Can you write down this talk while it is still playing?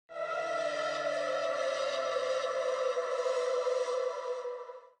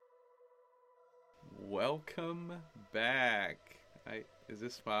welcome back. Is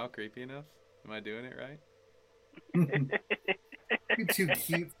this smile creepy enough? Am I doing it right? You're too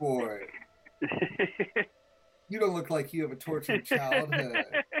cute for it. You don't look like you have a tortured childhood.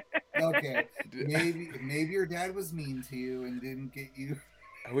 Okay, maybe your dad was mean to you and didn't get you.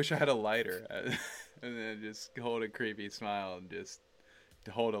 I wish I had a lighter, and then just hold a creepy smile and just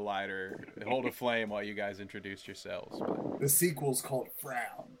hold a lighter, hold a flame while you guys introduce yourselves. But The sequel's called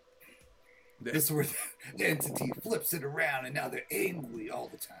Frown. This is where the entity flips it around and now they're angry all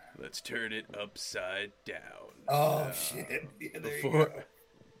the time. Let's turn it upside down. Oh, shit. Yeah, there you go.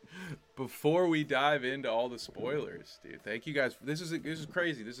 Before we dive into all the spoilers, dude, thank you guys. This is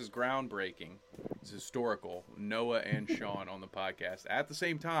crazy. This is groundbreaking. It's historical. Noah and Sean on the podcast at the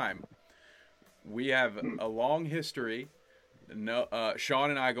same time. We have a long history. Sean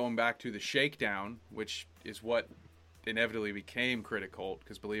and I going back to the Shakedown, which is what inevitably became Criticult,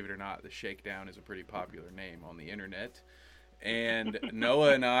 because believe it or not, the Shakedown is a pretty popular name on the internet. And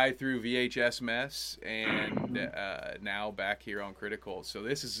Noah and I through VHS Mess, and now back here on Criticult. So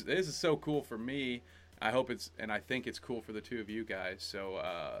this is so cool for me. I think it's cool for the two of you guys. So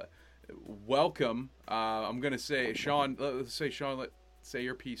welcome. I'm gonna say Sean. Let's say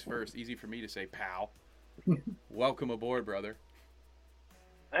your piece first. Easy for me to say, pal. Welcome aboard, brother.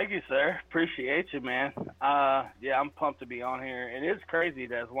 Thank you, sir. Appreciate you, man. Yeah, I'm pumped to be on here. It is crazy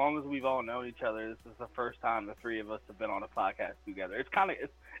that as long as we've all known each other, this is the first time the three of us have been on a podcast together. It's kind of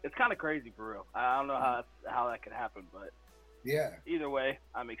crazy for real. I don't know how that could happen, but yeah. Either way,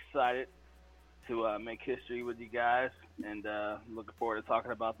 I'm excited to make history with you guys, and looking forward to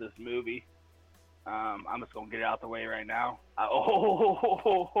talking about this movie. I'm just gonna get it out the way right now. That's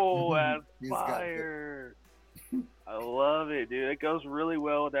fire! I love it, dude. It goes really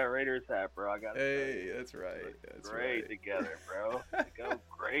well with that Raiders hat, bro. I got to say. That's right. That's great right. Together, bro. It goes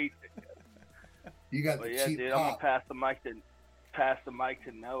great together. You got the cheap dude, pop. I'm gonna pass the mic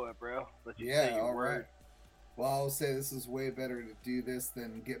to Noah, bro. Let you say your word. Right. Well, I'll say this is way better to do this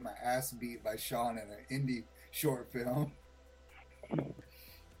than get my ass beat by Sean in an indie short film.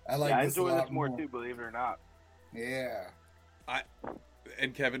 I enjoy this more too, believe it or not. Yeah.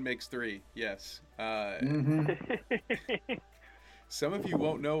 And Kevin makes 3. Yes. Mm-hmm. Some of you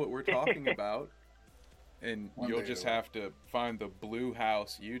won't know what we're talking about, and you'll just have to find the Blue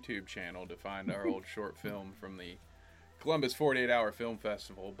House YouTube channel to find our old short film from the Columbus 48-Hour Film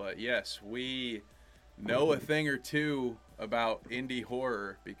Festival. But yes, we know a thing or two about indie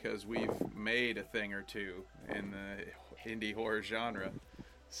horror because we've made a thing or two in the indie horror genre,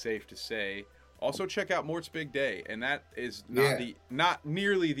 safe to say. Also, check out Mort's Big Day, and that is not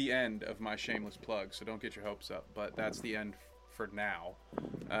nearly the end of my shameless plug, so don't get your hopes up. But that's the end for now.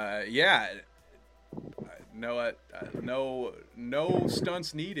 No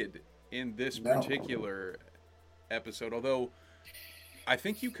stunts needed in this particular episode. Although I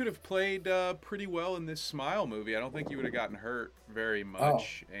think you could have played pretty well in this Smile movie. I don't think you would have gotten hurt very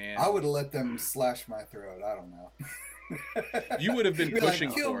much. And I would have let them slash my throat. I don't know. You would have been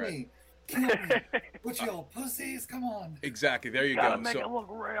pushing kill for me. it. Kill me. What y'all pussies? Come on. Exactly. There you Gotta go. make it look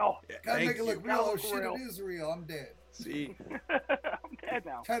real. Gotta make it look real. Oh shit, real. it is real. I'm dead. See, I'm dead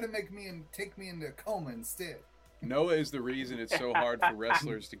now. Try to take me into a coma instead. Noah is the reason it's so hard for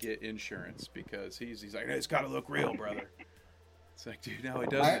wrestlers to get insurance, because he's like, hey, it's got to look real, brother. It's like, dude, no,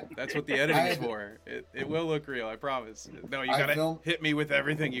 it doesn't. That's what the editing's for. It will look real, I promise. No, you gotta hit me with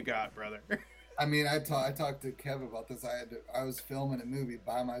everything you got, brother. I mean, I talked to Kev about this. I was filming a movie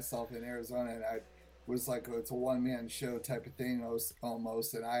by myself in Arizona, and I was like, it's a one-man show type of thing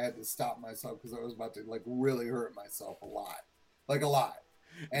almost, and I had to stop myself because I was about to really hurt myself a lot.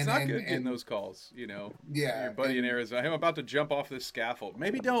 It's not good getting those calls, Yeah, your buddy in Arizona, I'm about to jump off this scaffold.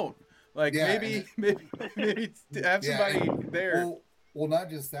 Maybe don't. Maybe have somebody there. Well, not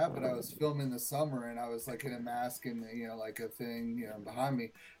just that, but I was filming the summer, and I was in a mask and a thing behind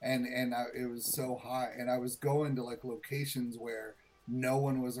me, and it was so hot, and I was going to locations where no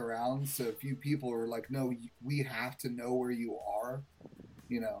one was around, so a few people were like, "No, we have to know where you are,"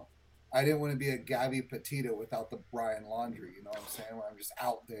 I didn't want to be a Gabby Petito without the Brian Laundrie, you know what I'm saying? When I'm just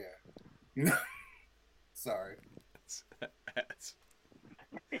out there, Sorry.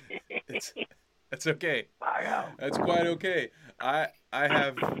 That's okay. That's quite okay. I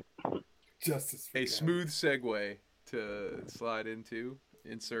have Justice a smooth segue to slide into.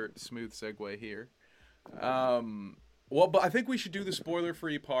 Insert smooth segue here. But I think we should do the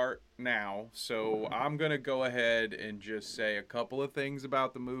spoiler-free part now. So I'm going to go ahead and just say a couple of things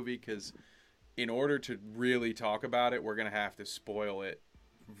about the movie, because in order to really talk about it, we're going to have to spoil it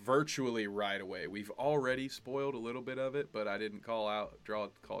virtually right away. We've already spoiled a little bit of it, but I didn't call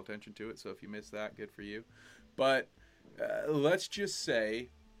attention to it. So if you missed that, good for you. But let's just say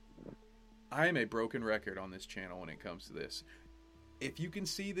I am a broken record on this channel when it comes to this. If you can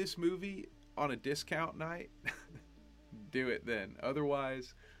see this movie on a discount night, do it then.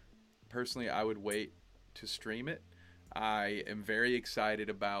 Otherwise, personally, I would wait to stream it. I am very excited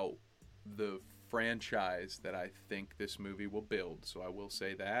about the franchise that I think this movie will build, so I will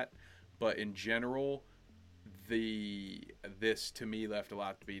say that. But in general, this to me left a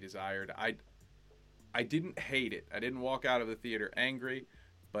lot to be desired. I didn't hate it. I didn't walk out of the theater angry,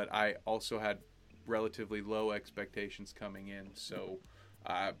 but I also had relatively low expectations coming in. So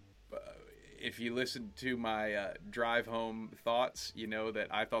if you listened to my drive home thoughts, you know that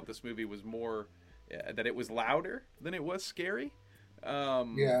I thought this movie was more that it was louder than it was scary.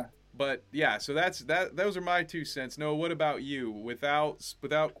 Yeah. But yeah, so those are my 2 cents. Noah, what about you? Without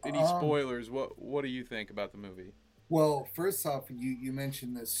any spoilers, what do you think about the movie? Well, first off, you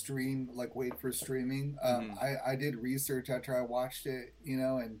mentioned the stream, like wait for streaming. I did research after I watched it,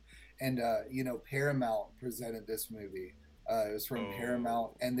 and Paramount presented this movie. It was from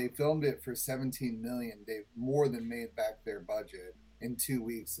Paramount, and they filmed it for $17 million. They more than made back their budget in 2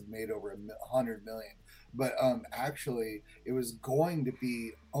 weeks and made over $100 million. But actually, it was going to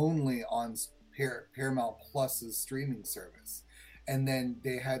be only on Paramount Plus's streaming service, and then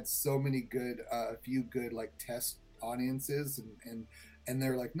they had so many few good like test audiences, and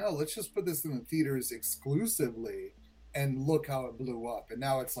they're like, no, let's just put this in the theaters exclusively, and look how it blew up. And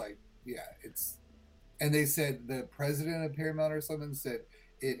now it's like, yeah, it's. And they said the president of Paramount or something said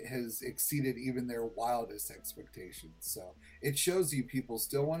it has exceeded even their wildest expectations. So it shows you people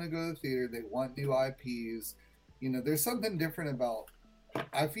still want to go to the theater. They want new IPs. There's something different about,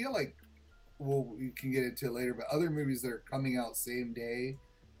 I feel like, well, we can get into it later, but other movies that are coming out same day,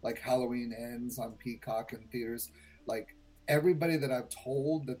 like Halloween Ends on Peacock and theaters, like everybody that I've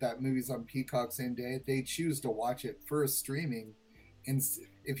told that movie's on Peacock same day, they choose to watch it first streaming. And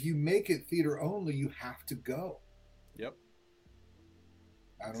if you make it theater only, you have to go. Yep.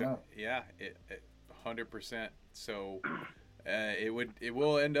 I don't know. Yeah, 100%. So it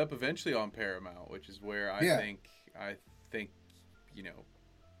will end up eventually on Paramount, which is where I think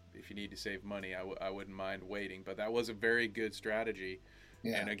if you need to save money, I wouldn't mind waiting. But that was a very good strategy.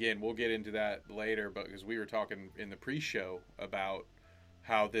 Yeah. And again, we'll get into that later, but because we were talking in the pre-show about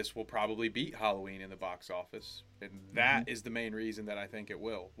how this will probably beat Halloween in the box office. And that is the main reason that I think it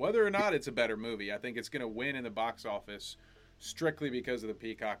will. Whether or not it's a better movie, I think it's going to win in the box office strictly because of the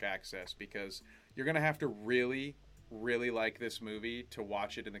Peacock access, because you're going to have to really, really like this movie to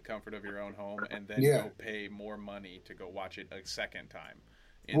watch it in the comfort of your own home and then go pay more money to go watch it a second time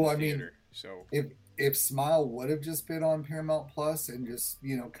in the theater. So if Smile would have just been on Paramount Plus and just,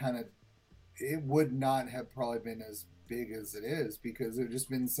 kind of, it would not have probably been as big as it is, because there's just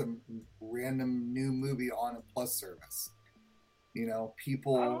been some random new movie on a Plus service.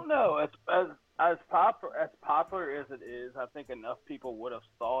 People. I don't know. As popular as it is, I think enough people would have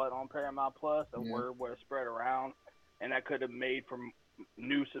saw it on Paramount Plus, and word would have spread around, and that could have made for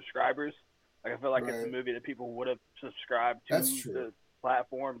new subscribers. Like I feel like it's a movie that people would have subscribed to the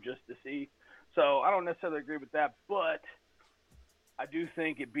platform just to see. So I don't necessarily agree with that, but I do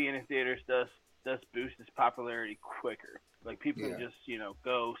think it being in theaters does boost its popularity quicker. Like people can just,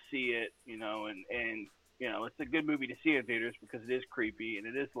 go see it, and it's a good movie to see in theaters because it is creepy and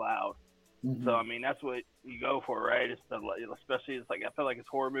it is loud. Mm-hmm. So I mean, that's what you go for, right? Especially it's like I feel like it's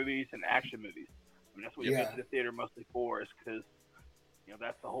horror movies and action movies. I mean, that's what you go to the theater mostly for, is because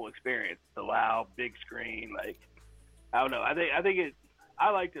that's the whole experience. The loud, big screen. Like I don't know. I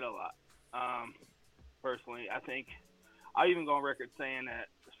liked it a lot. Personally, I think I even go on record saying that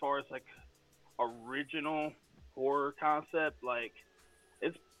as far as like original horror concept, like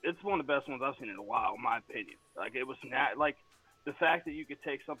it's one of the best ones I've seen in a while, in my opinion. Like it was not like the fact that you could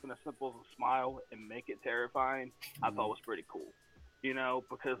take something as simple as a smile and make it terrifying, I thought was pretty cool.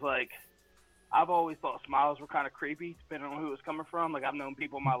 Because like I've always thought smiles were kind of creepy, depending on who it was coming from. Like I've known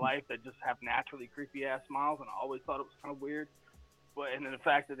people in my life that just have naturally creepy ass smiles, and I always thought it was kind of weird. And then the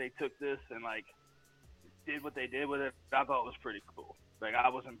fact that they took this and like did what they did with it, I thought was pretty cool. Like I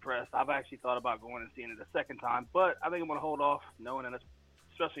was impressed. I've actually thought about going and seeing it a second time, but I think I'm gonna hold off, knowing that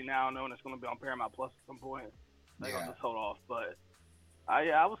especially now, knowing it's gonna be on Paramount Plus at some point. I think I'll just hold off. But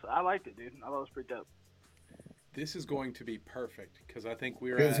I liked it, dude. I thought it was pretty dope. This is going to be perfect because I think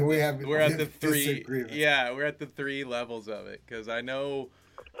we're at the three. Yeah, we're at the three levels of it, because I know,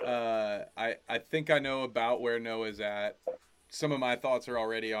 I think I know about where Noah's at. Some of my thoughts are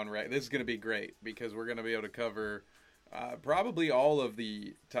already on. This is going to be great because we're going to be able to cover Probably all of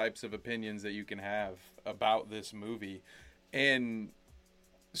the types of opinions that you can have about this movie. And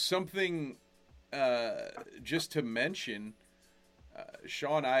something just to mention,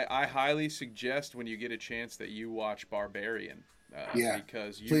 Sean, I highly suggest when you get a chance that you watch Barbarian.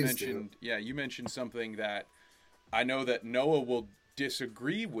 Because you mentioned something that I know that Noah will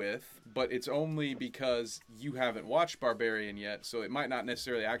disagree with, but it's only because you haven't watched Barbarian yet, so it might not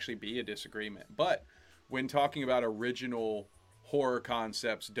necessarily actually be a disagreement. But when talking about original horror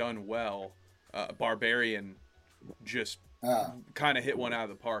concepts done well, Barbarian just kind of hit one out of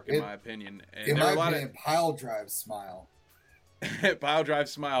the park, in my opinion. And in my opinion, Pile Drive Smile. Pile Drive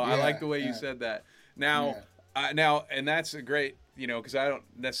Smile. I like the way you said that. Now, and that's a great, because I don't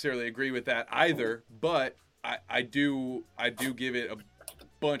necessarily agree with that either, but I do give it a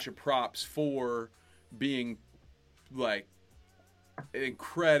bunch of props for being like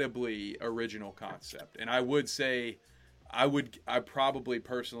incredibly original concept. And I would say I probably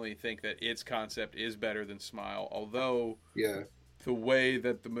personally think that its concept is better than Smile, although the way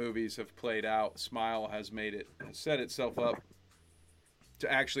that the movies have played out, Smile has set itself up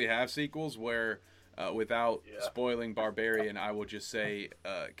to actually have sequels where without spoiling Barbarian, I will just say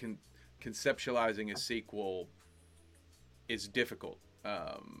conceptualizing a sequel is difficult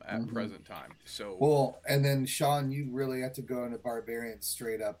at present time. So and then Sean, you really have to go into Barbarian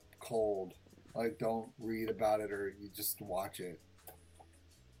straight up cold. Like, don't read about it, or you just watch it.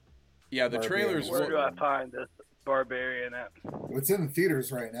 Yeah, the trailers. Where do I find this Barbarian at? It's in the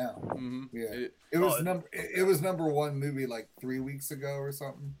theaters right now. Mm-hmm. Yeah, it was number one movie like 3 weeks ago or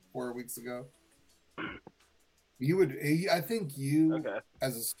something, 4 weeks ago. I think you,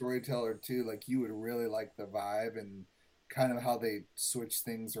 as a storyteller too, like you would really like the vibe and kind of how they switch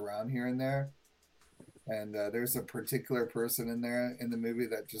things around here and there. And there's a particular person in there in the movie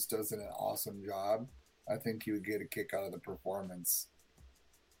that just does an awesome job. I think you would get a kick out of the performance.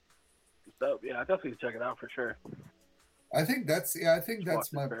 So yeah, I definitely check it out for sure. I think that's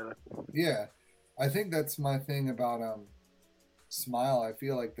my thing about Smile. I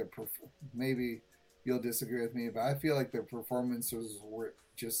feel like maybe you'll disagree with me, but I feel like the performances were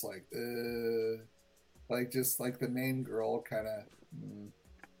just like the main girl kind of.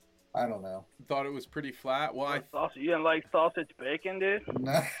 I don't know. Thought it was pretty flat. Well, you didn't like Sausage Bacon, dude?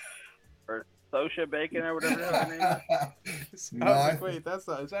 No. Or Sosha Bacon or whatever her name is? No, I was like, wait, is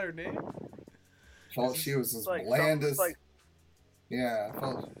that her name? Well, she was as bland as. Yeah, I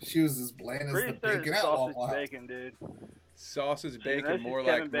felt she was as bland as the bacon at Sausage Waffle House. Bacon, dude. Sausage Bacon, more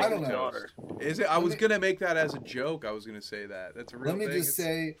like. I don't know. Is it? I was gonna make that as a joke. I was gonna say that. That's a real thing. Let me just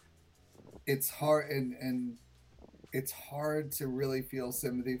say, it's hard and it's hard to really feel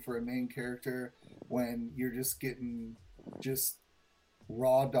sympathy for a main character when you're just getting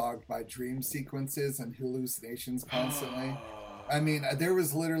raw dogged by dream sequences and hallucinations constantly. I mean, there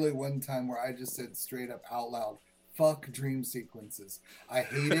was literally one time where I just said straight up out loud, "Fuck dream sequences. I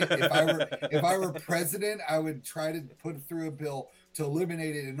hate it. If I were president, I would try to put through a bill to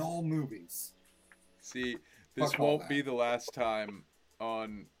eliminate it in all movies." See, this won't be the last time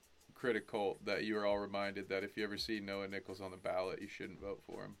on Critical that you are all reminded that if you ever see Noah Nichols on the ballot, you shouldn't vote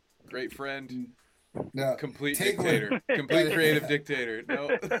for him. Great friend, no, complete dictator, complete creative dictator. No.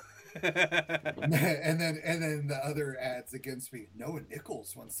 and then the other ads against me. Noah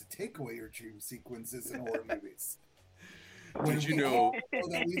Nichols wants to take away your dream sequences in horror movies. Did you know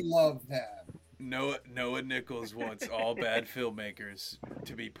that we love them? Noah Nichols wants all bad filmmakers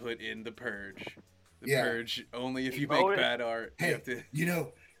to be put in the purge. The purge only if you make bad art. Hey, you have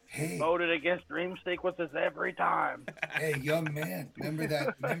to. Hey, voted against dream sequences every time. Hey, young man, remember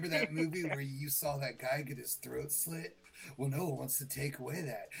that movie where you saw that guy get his throat slit? Well, Noah wants to take away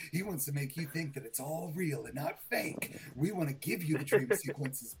that. He wants to make you think that it's all real and not fake. We want to give you the dream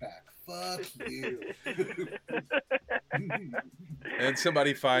sequences back. Fuck you. And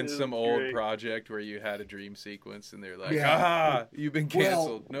somebody finds some old project where you had a dream sequence and they're like, "Ah, you've been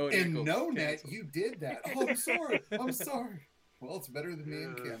canceled." Well, in NoNet, you did that. Oh, I'm sorry. Well, it's better than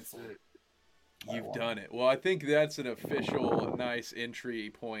being canceled. You've done it. Well, I think that's an official nice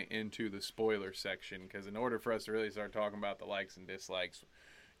entry point into the spoiler section, because in order for us to really start talking about the likes and dislikes,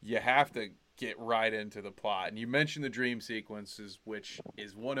 you have to get right into the plot. And you mentioned the dream sequences, which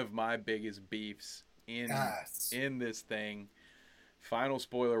is one of my biggest beefs in this thing. Final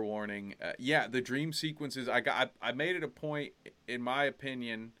spoiler warning. The dream sequences, I made it a point, in my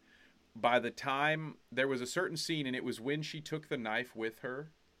opinion, by the time there was a certain scene, and it was when she took the knife with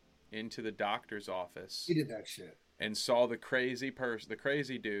her into the doctor's office. He did that shit. And saw the crazy person, the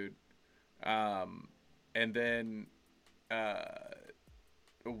crazy dude. And then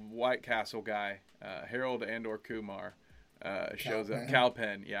White Castle guy, Harold and or Kumar. shows up. Penn. Cal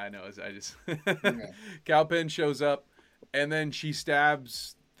Penn. Yeah, I know. I just Yeah. Cal Penn shows up, and then she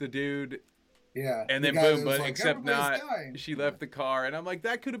stabs the dude. Yeah. And The then guy that boom, was but like, except not. "Everybody's dying." She left the car, and I'm like,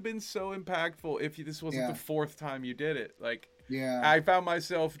 that could have been so impactful if this wasn't Yeah. the fourth time you did it. Like, Yeah. I found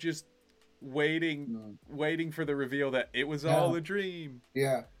myself just waiting for the reveal that it was all a dream.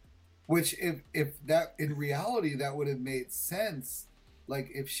 Yeah. Which if that in reality that would have made sense. Like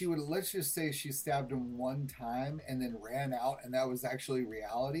if she would, let's just say she stabbed him one time and then ran out and that was actually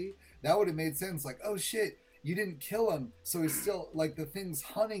reality, that would have made sense. Like, oh shit, you didn't kill him, so he's still like the thing's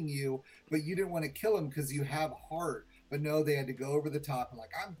hunting you, but you didn't want to kill him because you have heart. But no, they had to go over the top and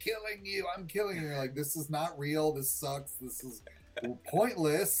like, I'm killing you. You're like, this is not real. This sucks. This is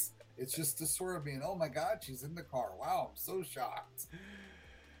pointless. It's just to sort of being, oh my god, she's in the car. Wow, I'm so shocked.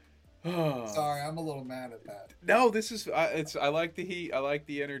 Sorry, I'm a little mad at that. No, this is I like the heat. I like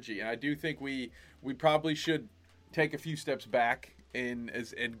the energy, and I do think we probably should take a few steps back and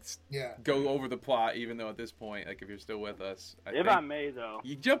go over the plot. Even though at this point, like if you're still with us, I may though,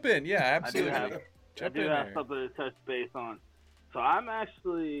 you jump in. Yeah, absolutely. I do have something to touch base on. So I'm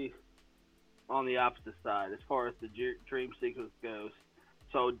actually on the opposite side as far as the dream sequence goes.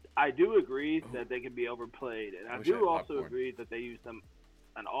 So I do agree that they can be overplayed, and I do also agree that they use them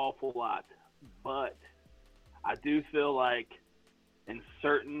an awful lot, but I do feel like in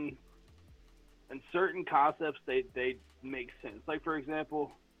certain concepts they make sense. Like for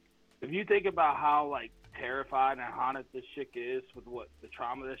example, if you think about how like terrified and haunted this chick is with what the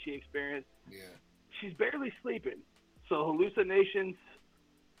trauma that she experienced, she's barely sleeping. So hallucinations,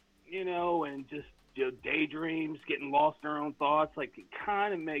 and just daydreams, getting lost in her own thoughts, like it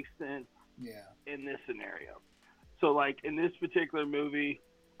kind of makes sense in this scenario. So, like, in this particular movie,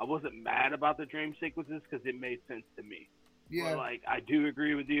 I wasn't mad about the dream sequences because it made sense to me. Yeah. But, like, I do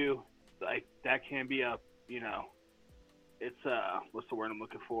agree with you. Like, that can be it's, what's the word I'm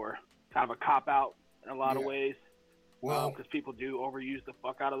looking for? Kind of a cop-out in a lot of ways. Well, because people do overuse the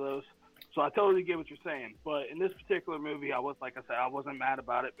fuck out of those. So I totally get what you're saying. But in this particular movie, I wasn't mad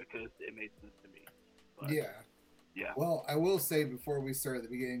about it because it made sense to me. But, yeah. Well, I will say before we start at the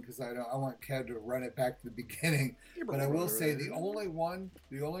beginning, because I want Kev to run it back to the beginning, but I will say the only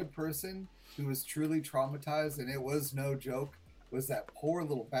person who was truly traumatized, and it was no joke, was that poor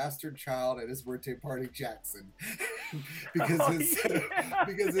little bastard child at his birthday party, Jackson, because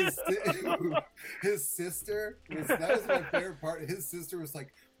his sister that was my favorite part. His sister was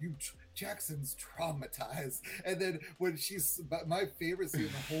like, Jackson's traumatized, and then when my favorite scene in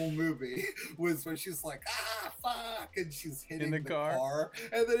the whole movie was when she's like, fuck, and she's hitting the car,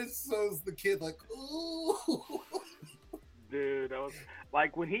 and then it shows the kid like, ooh. Dude, that was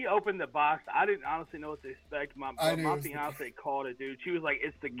like when he opened the box, I didn't honestly know what to expect. My fiance called it, dude. She was like,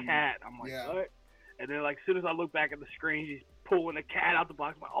 it's the cat. I'm like, what? And then like as soon as I look back at the screen, she's pulling the cat out the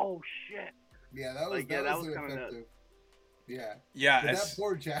box. I'm like, oh shit. Yeah, that was kind of effective. Yeah, that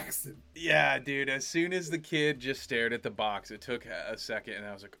poor Jackson. Yeah, dude. As soon as the kid just stared at the box, it took a second, and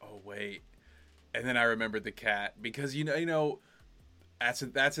I was like, "Oh wait," and then I remembered the cat because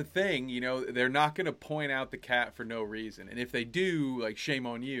that's a thing. They're not going to point out the cat for no reason, and if they do, like, shame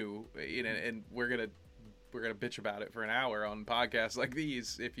on you. And we're gonna bitch about it for an hour on podcasts like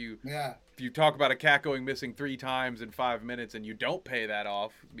these. If you talk about a cat going missing 3 times in 5 minutes and you don't pay that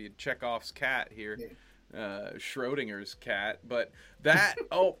off, be Chekhov's cat here. Yeah. Schrodinger's cat, but that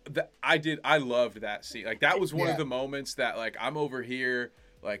I loved that scene. Like that was one of the moments that like I'm over here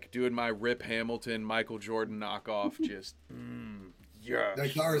like doing my Rip Hamilton Michael Jordan knockoff, just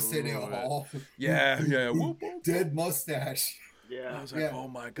like Arsenio Hall. Yeah. Whoop, whoop. Dead mustache. Yeah, I was like, oh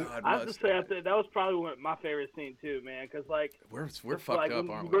my god. I was just saying that was probably my favorite scene too, man. Because like we're fucked up,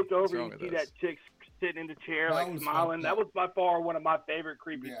 aren't we? You looked over and you see that chick sitting in the chair, like smiling. That was by far one of my favorite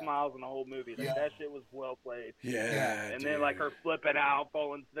creepy smiles in the whole movie. Like that shit was well played. Yeah. And then like her flipping out,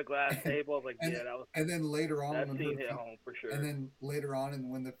 falling to the glass table. I was like, that was. And then later on, that scene hit home for sure. And then later on,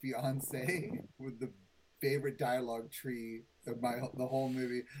 and when the fiance with the favorite dialogue tree of the whole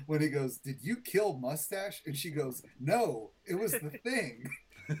movie, when he goes, "Did you kill Mustache?" and she goes, "No, it was the thing."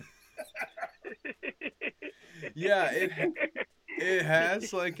 Yeah, it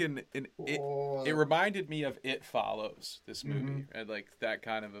has like it reminded me of It Follows, this movie, and like that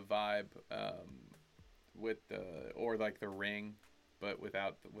kind of a vibe with or like The Ring, but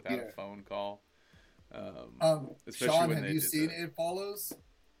without a phone call. Sean, have you seen It Follows?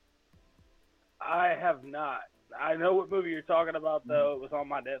 I have not. I know what movie you're talking about, though. It was on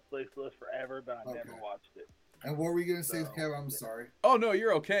my Netflix list forever, but I never watched it. And what were you gonna say, Kev? I'm sorry. Oh no,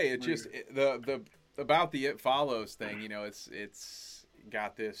 you're okay. It's just the about the It Follows thing. It's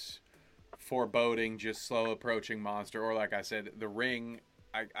got this foreboding, just slow approaching monster. Or like I said, the Ring.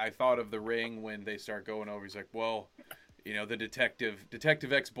 I thought of the Ring when they start going over. He's like, well, you know, the detective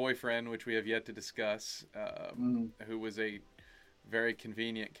ex-boyfriend, which we have yet to discuss, who was a very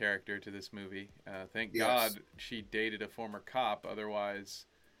convenient character to this movie. Thank God she dated a former cop. Otherwise,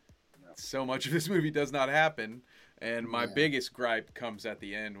 so much of this movie does not happen. And my biggest gripe comes at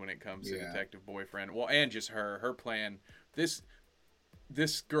the end when it comes to detective boyfriend. Well, and just her plan. This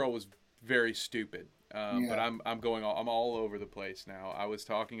girl was very stupid. But I'm all over the place now. I was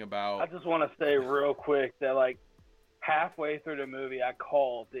talking about. I just want to say real quick that like halfway through the movie, I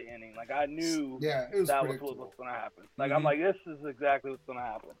called the ending. Like I knew that was what was going to happen. Like I'm like, this is exactly what's going to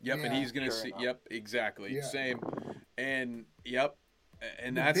happen. Yep, and he's going to see. Enough. Yep, exactly. Yeah. Same. And yep,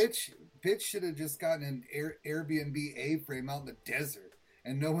 and the bitch should have just gotten an Airbnb A-frame out in the desert.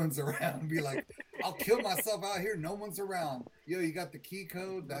 And no one's around. Be like, I'll kill myself out here. No one's around. Yo, you got the key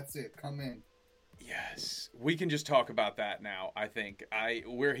code? That's it. Come in. Yes, we can just talk about that now. I think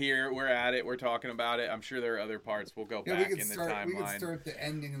we're here, we're at it, we're talking about it. I'm sure there are other parts. We'll go back in the timeline. We can start the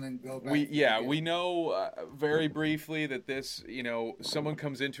ending and then go back. We know very briefly that this, you know, someone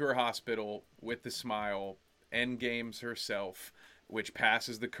comes into her hospital with the smile, endgames herself, which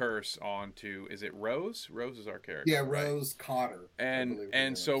passes the curse on to, is it Rose? Rose is our character. Yeah, Rose Cotter.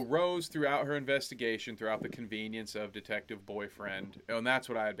 And so Rose, throughout her investigation, throughout the convenience of detective boyfriend, and that's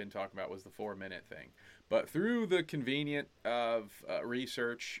what I had been talking about was the 4-minute thing. But through the convenient of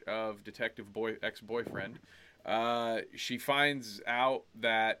research of detective ex-boyfriend, she finds out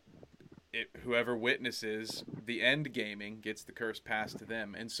that whoever witnesses the end gaming gets the curse passed to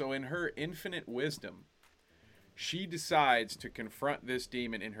them. And so in her infinite wisdom, she decides to confront this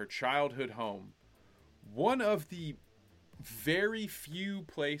demon in her childhood home. One of the very few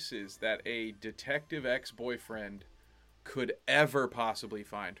places that a detective ex-boyfriend could ever possibly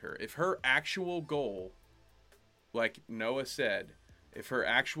find her. If her actual goal, like Noah said, if her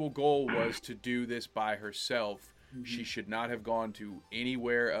actual goal was to do this by herself, she should not have gone to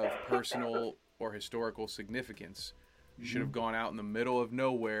anywhere of personal or historical significance. Should have gone out in the middle of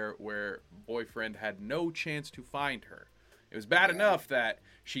nowhere where boyfriend had no chance to find her. It was bad enough that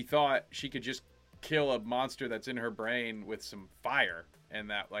she thought she could just kill a monster that's in her brain with some fire,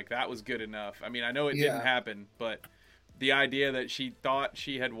 and that was good enough. I mean, I know it didn't happen, but the idea that she thought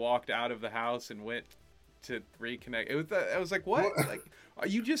she had walked out of the house and went to reconnect, I was like, what? Like,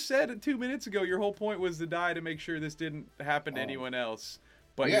 you just said 2 minutes ago your whole point was to die to make sure this didn't happen to anyone else.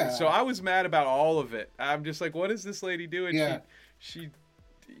 But so I was mad about all of it. I'm just like, what is this lady doing?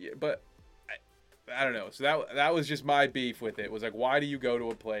 But I don't know. So that was just my beef with it. Was like, why do you go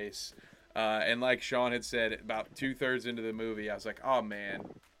to a place? And like Sean had said, about 2/3 into the movie, I was like, oh man,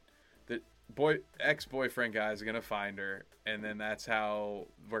 the ex-boyfriend guys are gonna find her, and then that's how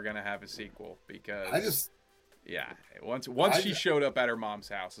we're gonna have a sequel. Because once she showed up at her mom's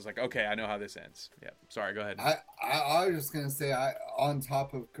house, it's like, okay, I know how this ends. Yeah, sorry, go ahead. I was just gonna say, on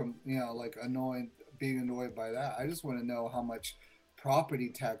top of like being annoyed by that, I just want to know how much property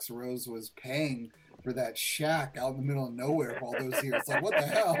tax Rose was paying for that shack out in the middle of nowhere for all those years. Like, what the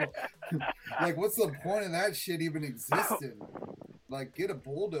hell? Like, what's the point of that shit even existing? Like, get a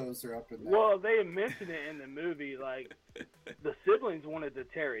bulldozer up in there. Well, they mentioned it in the movie. Like, the siblings wanted to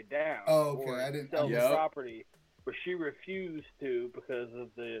tear it down. Oh, okay. I didn't sell the property, but she refused to because of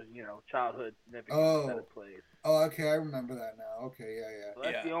the childhood significance that it plays. Oh, okay. I remember that now. Okay, yeah. So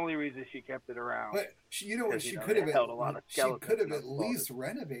that's the only reason she kept it around. But she could have at least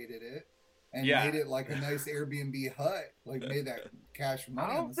renovated it. And made it like a nice Airbnb hut, like made that cash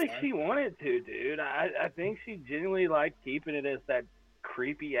money. I don't think she wanted to, dude. I think she genuinely liked keeping it as that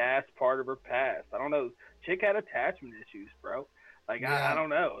creepy ass part of her past. I don't know. Chick had attachment issues, bro. Like I don't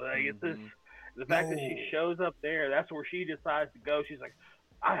know. Like it's this the fact that she shows up there. That's where she decides to go. She's like,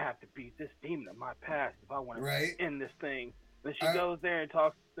 I have to beat this demon of my past if I want to end this thing. Then she goes there and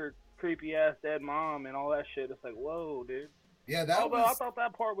talks to her creepy ass dead mom and all that shit. It's like, whoa, dude. Yeah, I thought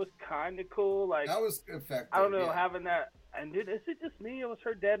that part was kind of cool. Like that was effective. I don't know, having that. And dude, is it just me? Or was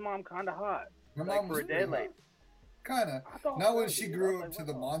her dead mom kind of hot? Her mom was for a dead lady. Kind of. Not when she grew up to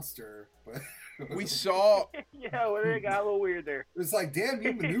the monster, but we saw. Well, it got a little weird there. It's like, damn,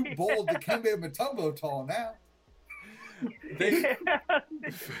 you Manute Bold Dikembe Mutombo tall now.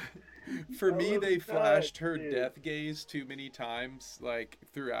 For me, they flashed her death gaze too many times, like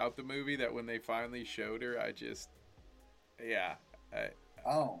throughout the movie. That when they finally showed her, I just. I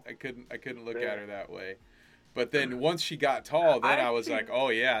couldn't look at her that way. But then once she got tall, then I was like, oh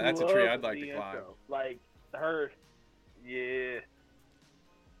yeah, that's a tree I'd like to climb. Like her,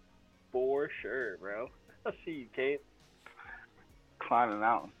 for sure, bro. I see you, Kate. finding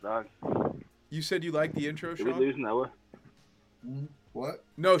out, dog. You said you liked the intro, Did we Sean? lose Noah? What?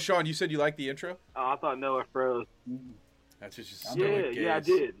 No, Sean, you said you liked the intro? Oh, I thought Noah froze. That's just I'm stoic Yeah, I gaze.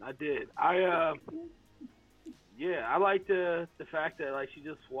 did. I liked the fact that like she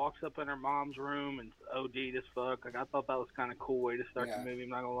just walks up in her mom's room and OD'd as fuck. Like I thought that was kind of a cool way to start the movie. I'm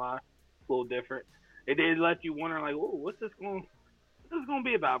not gonna lie, a little different. It did let you wonder like, oh, what's this gonna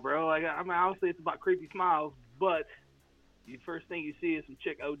be about, bro? Like I mean, obviously it's about creepy smiles, but the first thing you see is some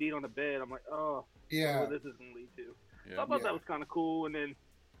chick OD'd on the bed. I'm like, oh, Yeah. what this is gonna lead to. Yeah. So I thought that was kind of cool, and then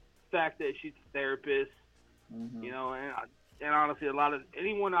the fact that she's a therapist. Mhm. You know, and honestly,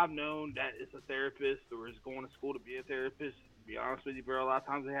 anyone I've known that is a therapist or is going to school to be a therapist, to be honest with you, bro, a lot of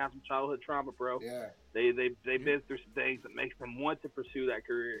times they have some childhood trauma, bro. Yeah. They've been through some things that makes them want to pursue that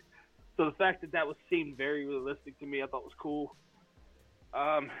career. So the fact that seemed very realistic to me, I thought was cool.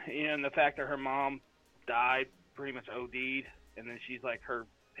 And the fact that her mom died, pretty much OD'd, and then she's like her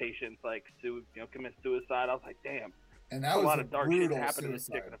patient's like commits suicide. I was like, damn. And that A was lot of dark shit brutal happened to this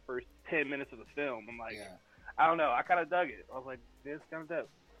chick suicide. in the first 10 minutes of the film. I'm like, Yeah. I don't know. I kind of dug it. I was like, this is kind of dope.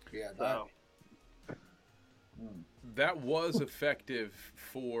 Yeah. So, That was effective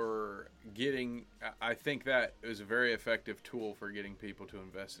for getting. I think that it was a very effective tool for getting people to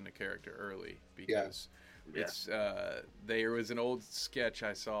invest in a character early because it's. There was an old sketch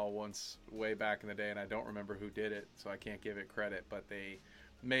I saw once way back in the day, and I don't remember who did it, so I can't give it credit. But they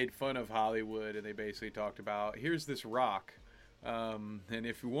made fun of Hollywood, and they basically talked about here's this rock. And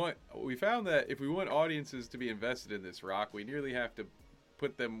we found that if we want audiences to be invested in this rock, we nearly have to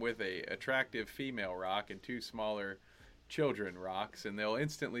put them with a attractive female rock and two smaller children rocks, and they'll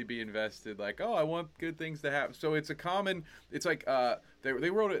instantly be invested. Like, oh, I want good things to happen. So it's like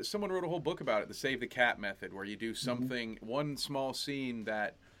someone wrote a whole book about it, the Save the Cat method, where you do something, one small scene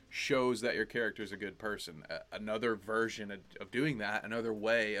that shows that your character's a good person. Another version of doing that, another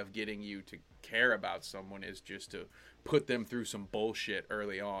way of getting you to care about someone is just to put them through some bullshit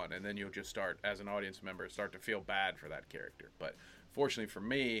early on, and then you'll just start, as an audience member, start to feel bad for that character. But fortunately for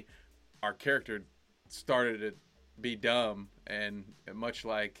me, our character started to be dumb, and much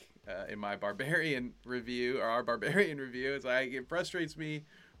like in my Barbarian review, or our Barbarian review, it's like it frustrates me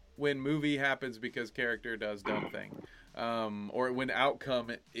when movie happens because character does dumb thing, or when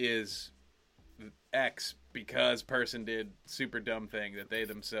outcome is X because person did super dumb thing that they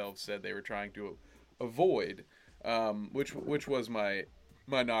themselves said they were trying to avoid, which was my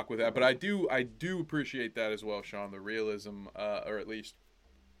knock with that. But I do appreciate that as well, Sean, the realism, or at least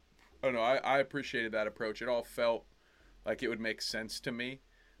I don't know, I appreciated that approach. It all felt like it would make sense to me.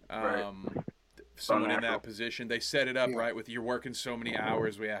 Right. Someone in that position, they set it up right with you're working so many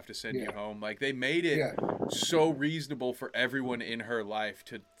hours, we have to send you home. Like they made it so reasonable for everyone in her life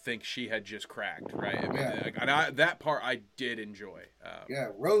to think she had just cracked, right? I mean, and that part I did enjoy.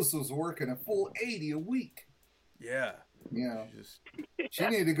 Rose was working a full 80 a week. Yeah. You know, she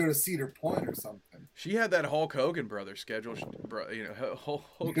needed to go to Cedar Point or something. She had that Hulk Hogan brother schedule,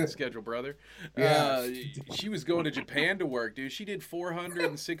 Hogan schedule, brother. Yeah. She was going to Japan to work, dude. She did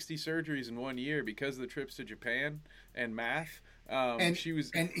 460 surgeries in 1 year because of the trips to Japan and math. And she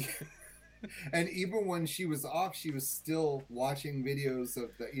was, and even when she was off, she was still watching videos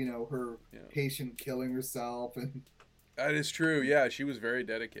of her patient killing herself and. That is true. Yeah, she was very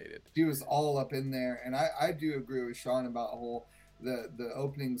dedicated. She was all up in there, and I do agree with Sean about the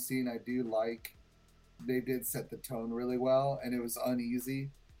opening scene. I do like they did set the tone really well, and it was uneasy.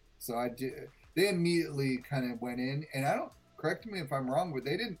 So they immediately kind of went in, and correct me if I'm wrong, but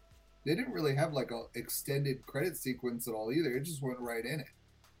they didn't really have like a extended credit sequence at all either. It just went right in it,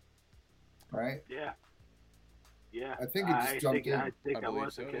 right? Yeah. I think it just jumped in. I think I believe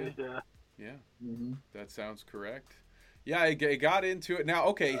was so, the case. Yeah. Mm-hmm. That sounds correct. Yeah, it got into it. Now,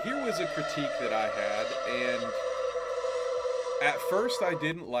 okay, here was a critique that I had, and at first I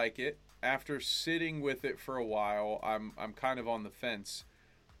didn't like it. After sitting with it for a while, I'm kind of on the fence.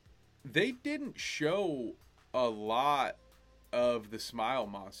 They didn't show a lot of the smile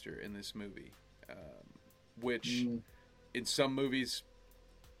monster in this movie, which in some movies,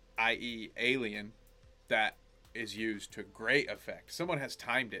 i.e. Alien, that is used to great effect. Someone has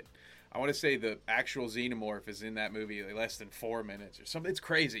timed it. I want to say the actual xenomorph is in that movie like less than 4 minutes or something. It's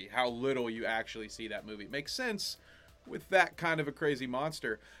crazy how little you actually see that movie. It makes sense with that kind of a crazy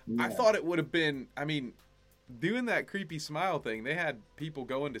monster. Yeah. I thought it would have been, doing that creepy smile thing, they had people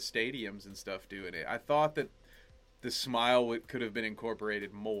going to stadiums and stuff doing it. I thought that the smile could have been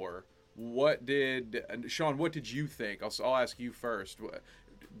incorporated more. Sean, what did you think? I'll ask you first.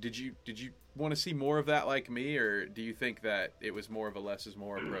 did you want to see more of that like me, or do you think that it was more of a less is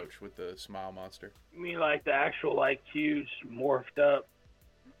more approach with the smile monster? You mean like the actual like huge morphed up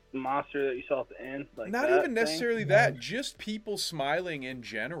monster that you saw at the end? Like not that even necessarily thing? that, just people smiling in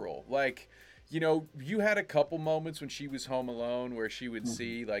general. Like, you know, you had a couple moments when she was home alone where she would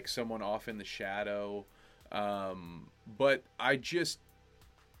see like someone off in the shadow, but I just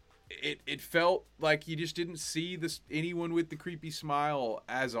it felt like you just didn't see anyone with the creepy smile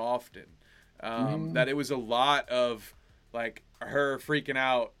as often. That it was a lot of like her freaking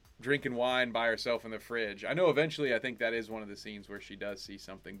out, drinking wine by herself in the fridge. I know eventually I think that is one of the scenes where she does see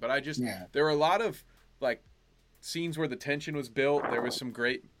something, but there were a lot of like scenes where the tension was built. There was some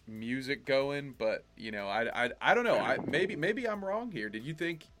great music going, but you know, I don't know. Maybe I'm wrong here. Did you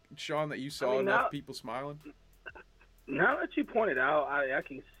think, Sean, that you saw enough people smiling? Now that you pointed out, I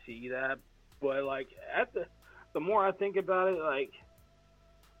can see that, but like the more I think about it, like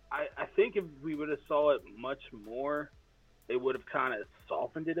I think if we would have saw it much more, it would have kind of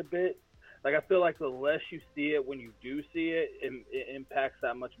softened it a bit. Like I feel like the less you see it, when you do see it, it impacts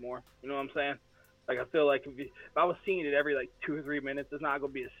that much more. You know what I'm saying? Like I feel like if I was seeing it every like 2 or 3 minutes, it's not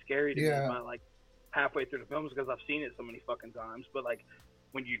gonna be as scary to me by like halfway through the films because I've seen it so many fucking times. But like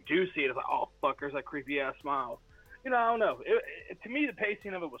when you do see it, it's like, oh fuck, there's that creepy ass smile. You know, I don't know. To me, the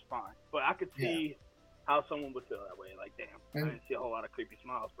pacing of it was fine, but I could see how someone would feel that way. Like, damn, I didn't see a whole lot of creepy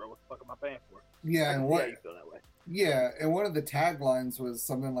smiles, bro. What the fuck am I paying for? Yeah, and what you feel that way. Yeah, and one of the taglines was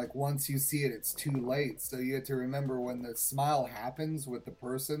something like, "Once you see it, it's too late." So you have to remember when the smile happens with the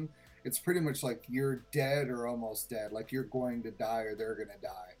person, it's pretty much like you're dead or almost dead. Like you're going to die or they're gonna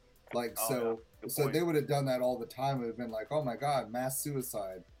die. Like so they would have done that all the time. It would have been like, oh my god, mass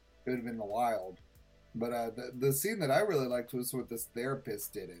suicide. It would have been wild. But the scene that I really liked was with this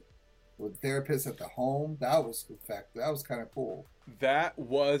therapist did it. With therapists at the home, that was kind of cool. That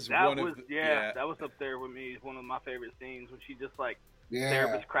was that was up there with me. One of my favorite scenes when she just like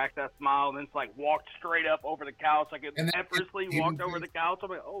therapist cracked that smile and then it's like walked straight up over the couch, like it effortlessly walked over the couch. I'm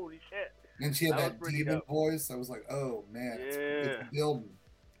like, holy shit! And she had that demon voice. I was like, oh man, it's building.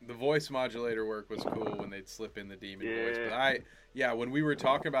 The voice modulator work was cool when they'd slip in the demon voice. But when we were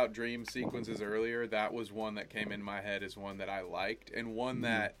talking about dream sequences earlier, that was one that came in my head as one that I liked and one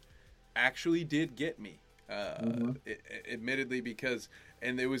that actually did get me. Admittedly, because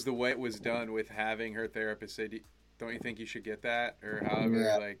it was the way it was done with having her therapist say, "Don't you think you should get that?" or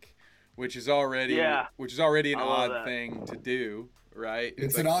however, like, which is already an odd thing to do, right?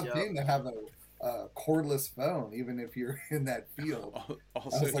 It's an odd thing to have a cordless phone, even if you're in that field.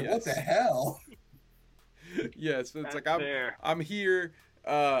 Also, I was like, what the hell? Yes, it's like I'm here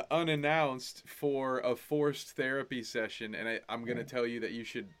unannounced for a forced therapy session, and I'm going to tell you that you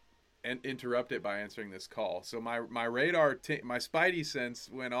should interrupt it by answering this call. So my radar, my spidey sense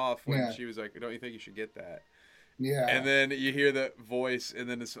went off when she was like, "Don't you think you should get that?" Yeah. And then you hear the voice, and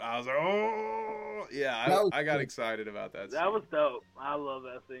then I was like, "Oh, yeah!" I got excited about that. That was dope. I love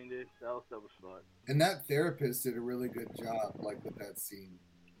that scene, dude. That was fun. And that therapist did a really good job, like with that scene,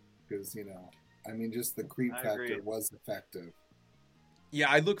 because just the creep factor was effective. Yeah,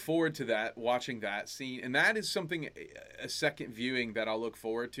 I look forward to watching that scene. And that is something, a second viewing that I'll look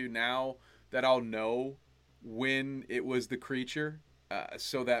forward to now that I'll know when it was the creature,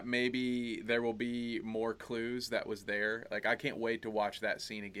 so that maybe there will be more clues that was there. Like, I can't wait to watch that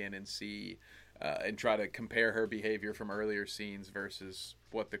scene again and see, and try to compare her behavior from earlier scenes versus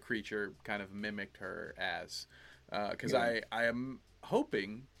what the creature kind of mimicked her as. Because I am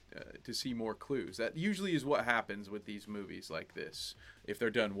hoping to see more clues. That usually is what happens with these movies like this. If they're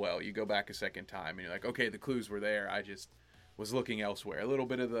done well, you go back a second time and you're like, okay, the clues were there. I just was looking elsewhere. A little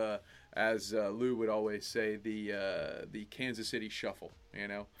bit of as Lou would always say, the Kansas City Shuffle,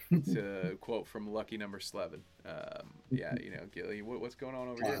 to quote from Lucky Number 11. Gilly, what's going on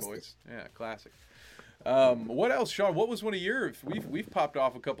over here, boys? Yeah, classic. What else, Sean? What was one of your? We've popped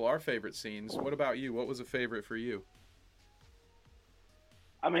off a couple of our favorite scenes. What about you? What was a favorite for you?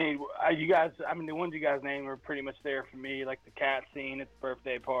 I mean, the ones you guys named were pretty much there for me, like the cat scene at the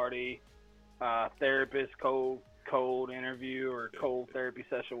birthday party, therapist cold interview or cold therapy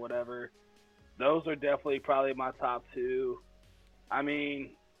session, whatever. Those are definitely probably my top two. I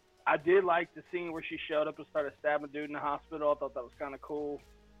mean, I did like the scene where she showed up and started stabbing a dude in the hospital. I thought that was kind of cool.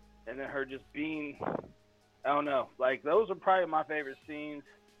 And then her just being, I don't know, like those are probably my favorite scenes.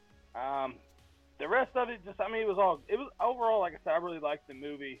 The rest of it, it was overall, like I said, I really liked the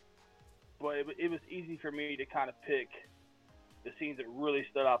movie, but it was easy for me to kind of pick the scenes that really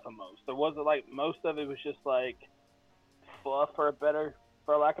stood out the most. There wasn't like, most of it was just like fluff for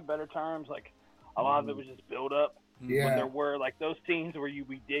lack of better terms. Like a lot of it was just build up. Yeah. But there were like those scenes where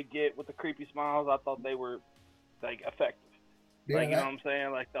we did get with the creepy smiles. I thought they were like effective. Yeah, Like, you know what I'm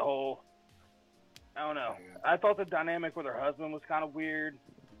saying? Like the whole, I don't know. Yeah. I thought the dynamic with her husband was kind of weird.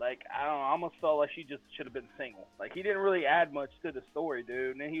 Like, I don't know. I almost felt like she just should have been single. Like, he didn't really add much to the story,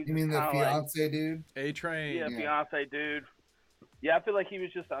 dude. And then he was You mean the kinda fiance dude? A-Train. Yeah, Yeah. fiance dude. Yeah, I feel like he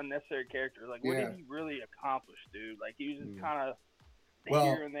was just an unnecessary character. Like, what Yeah. did he really accomplish, dude? Like, he was just kind of Well-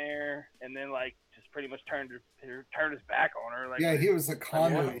 here and there, and then like just pretty much turned his back on her. Like, Yeah, he was a like,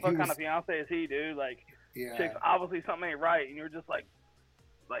 what conduit. kind of fiance is he, dude? Like, Yeah. chicks, obviously something ain't right, and you're just like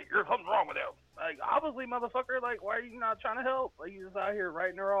you're something wrong with him. Like, obviously, motherfucker. Like, why are you not trying to help? Like, you just out here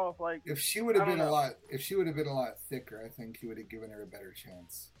writing her off. Like, If she would have I don't been know. if she would have been a lot thicker, I think he would have given her a better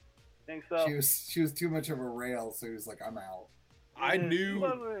chance. think so. She was too much of a rail, so he was like, I'm out. I Yeah, he knew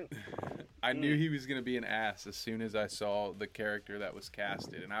wasn't- I knew he was going to be an ass as soon as I saw the character that was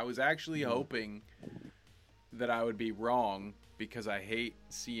casted. And I was actually hoping that I would be wrong because I hate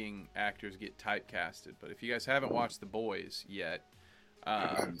seeing actors get typecasted. But if you guys haven't watched The Boys yet,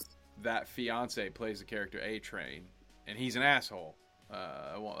 that fiance plays the character A-Train, and he's an asshole.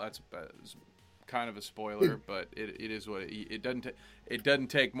 Well, that's kind of a spoiler, but it is what it doesn't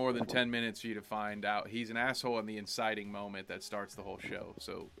take more than 10 minutes for you to find out he's an asshole in the inciting moment that starts the whole show.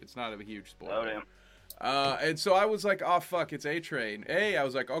 So it's not a huge spoiler. Oh, damn. And so I was like, oh fuck, it's A-Train. I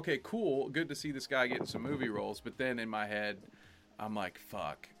was like, okay, cool, good to see this guy getting some movie roles. But then in my head, I'm like,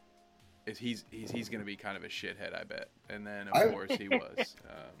 fuck, he's gonna be kind of a shithead, I bet. And then of course he was.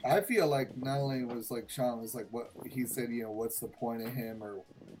 I feel like not only was like Sean was like what he said, what's the point of him,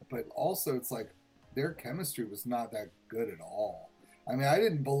 but also it's like their chemistry was not that good at all. I mean, I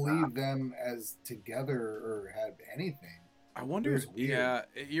didn't believe them as together or had anything. I wonder. It was weird. Yeah,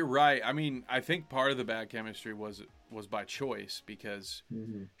 you're right. I mean, I think part of the bad chemistry was by choice because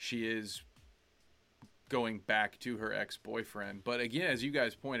she is going back to her ex-boyfriend. But again, as you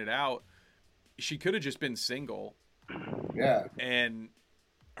guys pointed out, she could have just been single. Yeah. And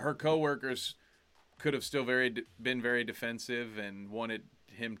her coworkers could have still been very defensive and wanted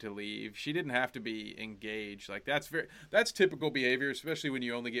him to leave. She didn't have to be engaged. Like that's typical behavior, especially when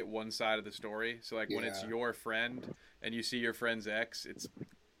you only get one side of the story. So like when it's your friend and you see your friend's ex, it's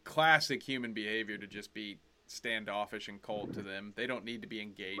classic human behavior to just be standoffish and cold to them. They don't need to be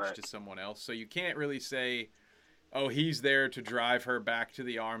engaged to someone else. So you can't really say, oh, he's there to drive her back to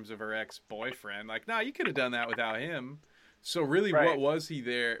the arms of her ex-boyfriend. Like, nah, you could have done that without him. So really, what was he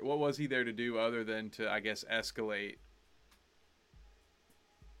there to do other than to, I guess, escalate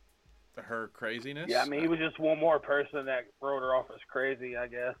her craziness? Yeah, I mean, he was just one more person that wrote her off as crazy, I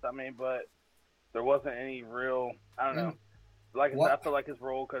guess. I mean, but there wasn't any real, I don't know. Like, I feel like his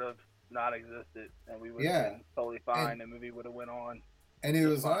role could have not existed, and we would have been totally fine. The movie would have went on. And it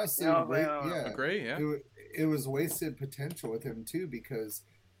was honestly, great, it was wasted potential with him too, because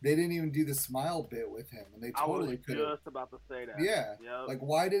they didn't even do the smile bit with him, and they totally could have. I was just about to say that. Yeah, like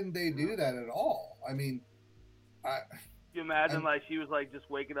why didn't they do that at all? I mean, you imagine like she was like just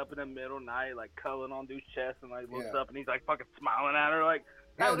waking up in the middle of the night, like cuddling on dude's chest, and like looks up and he's like fucking smiling at her, like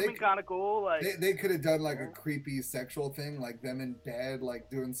that would have been kind of cool. Like they could have done like a creepy sexual thing, like them in bed, like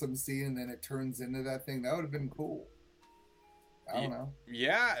doing some scene, and then it turns into that thing. That would have been cool. I don't know.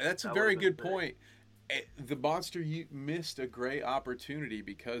 Yeah, that's a very good point. The Monster missed a great opportunity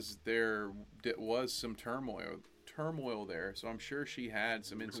because there was some turmoil there. So I'm sure she had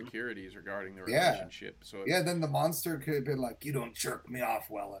some insecurities regarding the relationship. So then the Monster could have been like, "You don't jerk me off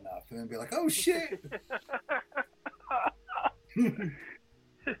well enough," and then be like, "Oh shit."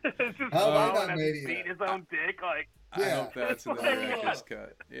 How about that made beat his own dick? Like, I hope that's in the director's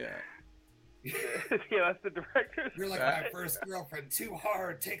cut. Yeah. Yeah, that's the director's. You're like my first girlfriend. Too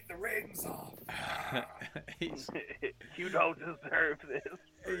hard. Take the rings off. You don't deserve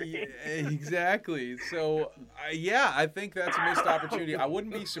this. Exactly. So, I think that's a missed opportunity. I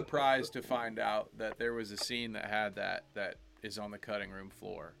wouldn't be surprised to find out that there was a scene that had that is on the cutting room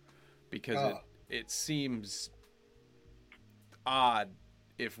floor, because it seems odd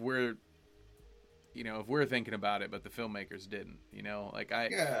if we're thinking about it, but the filmmakers didn't, like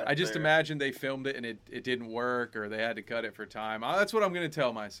I just imagine they filmed it and it didn't work, or they had to cut it for time. That's what I'm going to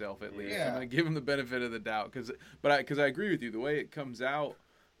tell myself, at least. I'm going to give them the benefit of the doubt, because I agree with you. The way it comes out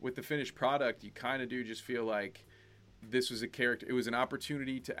with the finished product, you kind of do just feel like this was it was an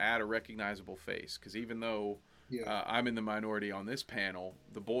opportunity to add a recognizable face, because even though I'm in the minority on this panel,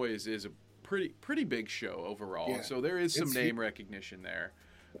 The Boys is a pretty big show overall. So there is some name recognition there.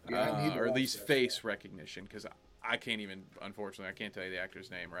 Or at least face recognition, because I can't even, unfortunately, I can't tell you the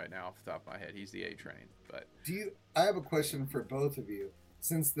actor's name right now off the top of my head. He's the A-Train. But I have a question for both of you.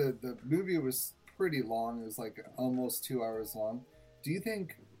 Since the movie was pretty long. It was like almost 2 hours long. Do you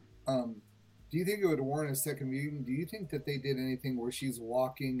think it would warrant a second viewing? Do you think that they did anything where she's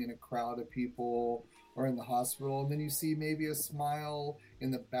walking in a crowd of people or in the hospital, and then you see maybe a smile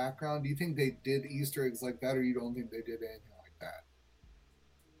in the background? Do you think they did Easter eggs like that, or you don't think they did anything like that?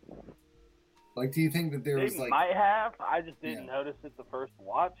 Like, do you think that there was like... They might have. I just didn't notice it the first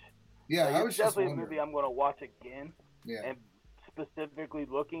watch. Yeah, like, I was just definitely wondering. a movie I'm going to watch again. Yeah. And specifically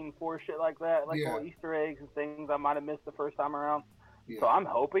looking for shit like that, like little Easter eggs and things I might have missed the first time around. Yeah. So I'm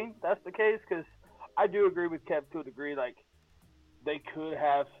hoping that's the case, because I do agree with Kev to a degree. Like, they could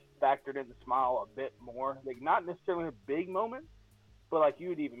have factored in the smile a bit more. Like, not necessarily a big moment, but like you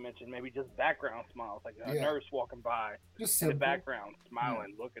had even mentioned, maybe just background smiles, like a nurse walking by just in the background,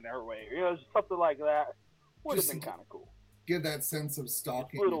 smiling, looking her way. You know, something like that would have been kind of cool. Give that sense of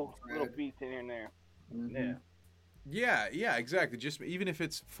stalking. Little beats in here and there. Mm-hmm. Yeah, exactly. Just even if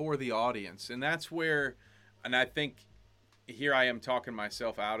it's for the audience, and that's where, and I think here I am talking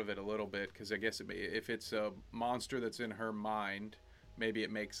myself out of it a little bit, because I guess if it's a monster that's in her mind, maybe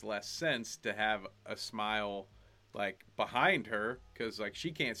it makes less sense to have a smile like behind her, because like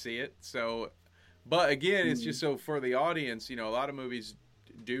she can't see it. So, but again, it's just so for the audience. You know, a lot of movies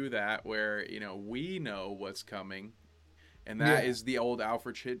do that where, you know, we know what's coming. And that is the old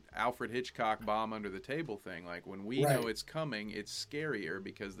Alfred Hitchcock bomb under the table thing. Like, when we know it's coming, it's scarier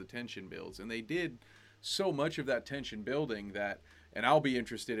because the tension builds. And they did so much of that tension building that, and I'll be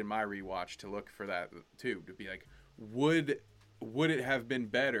interested in my rewatch to look for that too, to be like, would it have been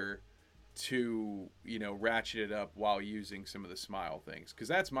better to, you know, ratchet it up while using some of the smile things? Because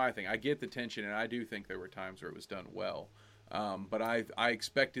that's my thing. I get the tension, and I do think there were times where it was done well. But I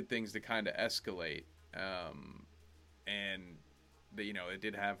expected things to kind of escalate. And you know, it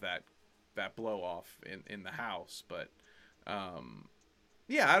did have that blow off in the house, but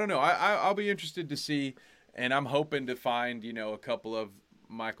I don't know. I'll be interested to see, and I'm hoping to find, you know, a couple of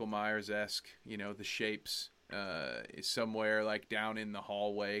Michael Myers-esque, you know, the shapes somewhere like down in the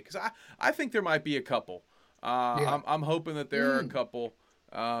hallway, because I think there might be a couple. I'm hoping that there are a couple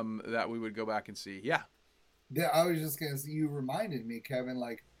that we would go back and see. Yeah, I was just gonna say, you reminded me, Kevin,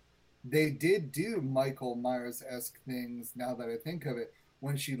 like, they did do Michael Myers-esque things, now that I think of it,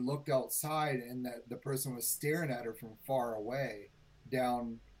 when she looked outside and that the person was staring at her from far away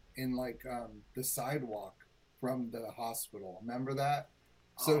down in like the sidewalk from the hospital. Remember that?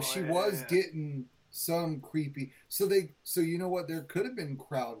 So she was getting some creepy. So you know what? There could have been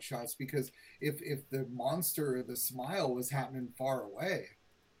crowd shots, because if the monster or the smile was happening far away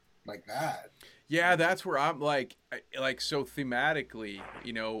like that. Yeah, that's where I'm like so thematically,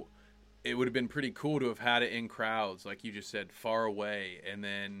 you know, it would have been pretty cool to have had it in crowds, like you just said, far away, and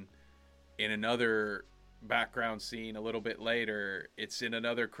then in another background scene a little bit later, it's in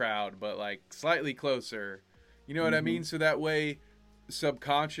another crowd, but like slightly closer. You know what I mean? So that way,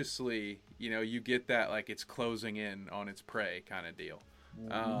 subconsciously, you know, you get that like it's closing in on its prey kind of deal.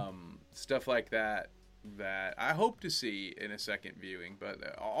 Stuff like that I hope to see in a second viewing,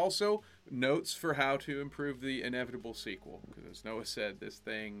 but also notes for how to improve the inevitable sequel, because as Noah said, this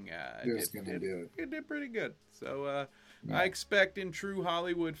thing it did pretty good. So I expect, in true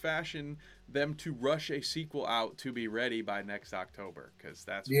Hollywood fashion, them to rush a sequel out to be ready by next October, because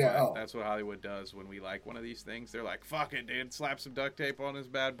that's what Hollywood does when we like one of these things. They're like, fuck it, dude, slap some duct tape on this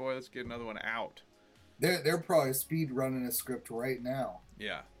bad boy, let's get another one out. They're probably speed running a script right now.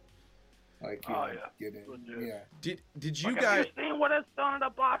 Yeah. Like, get in. Yeah. Did you guys? Have you seen what it's done at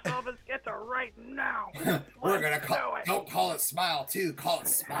the box office? Get to right now. We're gonna don't call it Smile 2. Call it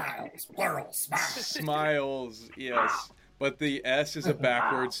Smiles, plural. Smiles. Smiles, yes. But the S is a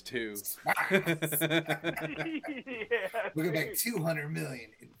backwards 2. We're gonna make $200 million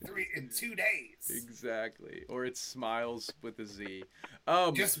in 2 days. Exactly. Or it's Smiles with a Z.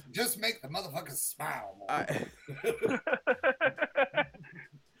 Just make the motherfuckers smile more.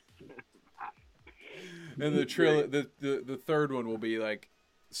 And the third one will be like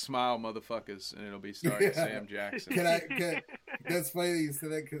Smile Motherfuckers, and it'll be starring Sam Jackson. That's funny that you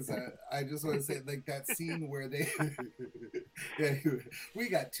said that, because I just want to say, like, that scene where we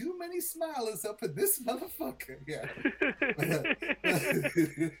got too many smilers up in this motherfucker. Yeah.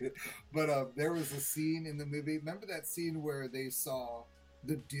 But there was a scene in the movie. Remember that scene where they saw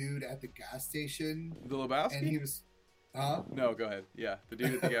the dude at the gas station? The Lebowski? And he was... Huh? No, go ahead. Yeah, the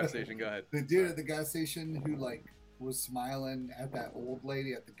dude at the gas station. Go ahead. The dude at the gas station who like was smiling at that old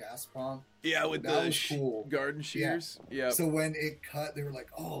lady at the gas pump. Yeah, with that the was cool. Garden shears. Yeah. So when it cut, they were like,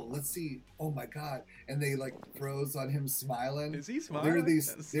 "Oh, let's see! Oh my god!" And they like froze on him smiling. Is he smiling?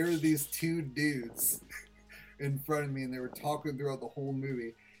 There were these two dudes in front of me, and they were talking throughout the whole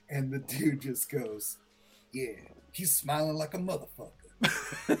movie. And the dude just goes, "Yeah, he's smiling like a motherfucker."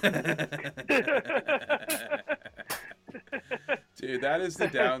 Dude, that is the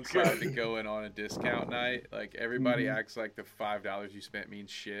downside to going on a discount night. Like, everybody acts like the $5 you spent means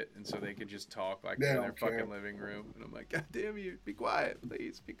shit, and so they can just talk like they're in their fucking living room. And I'm like, God damn you, be quiet,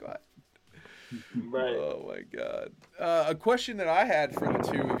 please, be quiet. Right. Oh my God. A question that I had for the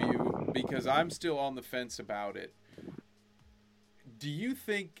two of you, because I'm still on the fence about it. Do you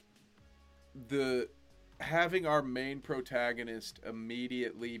think having our main protagonist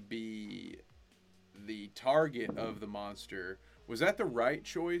immediately be the target of the monster, was that the right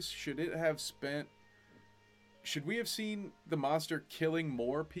choice? Should we have seen the monster killing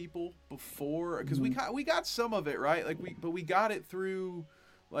more people before? Because we got some of it, right? Like we got it through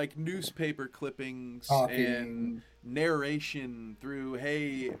like newspaper clippings and narration through,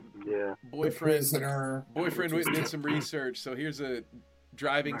 hey, boyfriend did some research, so here's a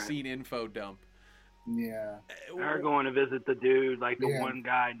driving scene info dump. Yeah. Or going to visit the dude, like the one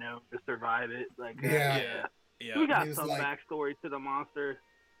guy known to survive it. Like, yeah. We got some backstory to the monster.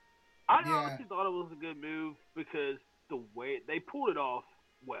 I honestly thought it was a good move because the way they pulled it off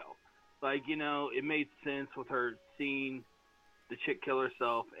well. Like, you know, it made sense with her seeing the chick kill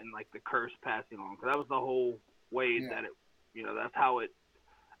herself and like the curse passing on. Because that was the whole way that it, you know, that's how it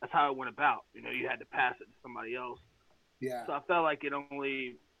went about. You know, you had to pass it to somebody else. Yeah. So I felt like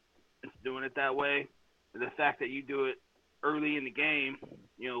it's doing it that way. And the fact that you do it early in the game,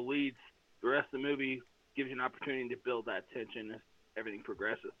 you know, leads the rest of the movie, gives you an opportunity to build that tension as everything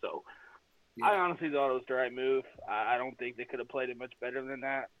progresses. So I honestly thought it was the right move. I don't think they could have played it much better than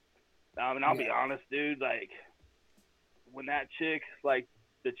that. And I'll be honest, dude, like when that chick, like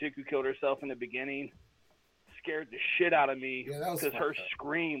the chick who killed herself in the beginning, scared the shit out of me because her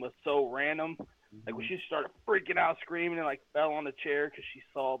scream was so random. Like when she started freaking out, screaming, and like fell on the chair because she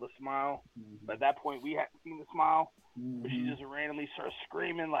saw the smile. But at that point, we hadn't seen the smile. But she just randomly started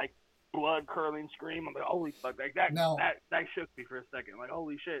screaming, like blood curdling scream. I'm like, holy fuck! Like that shook me for a second. Like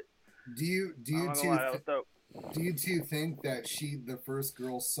holy shit. Do you two think that the first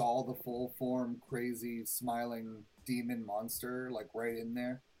girl, saw the full form, crazy, smiling demon monster like right in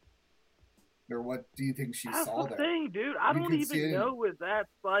there? Or what do you think she saw there? That's the thing, dude. I don't even know if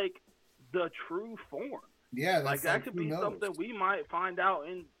that's like the true form. Yeah, that's like that could be something we might find out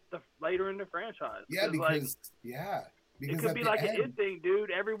later in the franchise. Yeah, because it could be like an it thing, dude.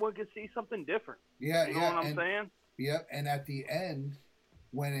 Everyone could see something different. Yeah, you know what I'm saying? Yep. And at the end,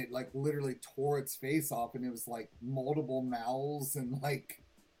 when it like literally tore its face off, and it was like multiple mouths, and like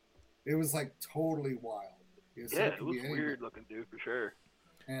it was like totally wild. It was weird looking, dude, for sure.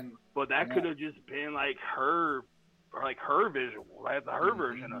 But that could have just been like her. Or like her visual, like her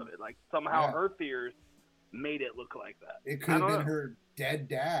version of it. Like somehow her fears made it look like that. It could have been her dead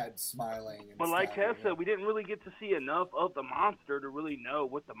dad smiling. But like Kev said, we didn't really get to see enough of the monster to really know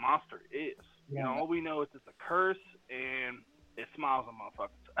what the monster is. Yeah. You know, all we know is it's a curse and it smiles on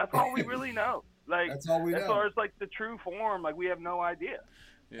motherfuckers. That's all we really know. Like that's all we know. As far as like the true form, like we have no idea.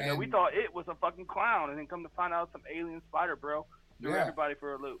 Yeah. You know, we thought it was a fucking clown, and then come to find out some alien spider, bro. Threw everybody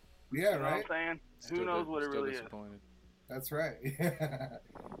for a loop. Yeah, you know what I'm saying? Who knows what it really is? That's right.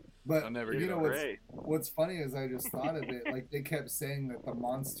 But you know what's funny is I just thought of it. Like they kept saying that the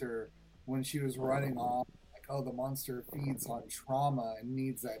monster, when she was running off, like, oh, the monster feeds on trauma and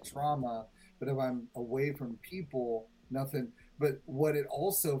needs that trauma. But if I'm away from people, nothing. But what it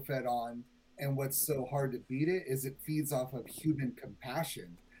also fed on, and what's so hard to beat it, is it feeds off of human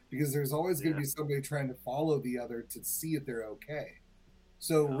compassion. Because there's always going to be somebody trying to follow the other to see if they're okay.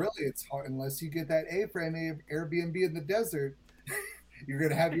 So really, it's hard unless you get that A-frame Airbnb in the desert. You're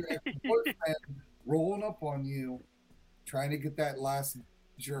gonna have your ex-boyfriend rolling up on you, trying to get that last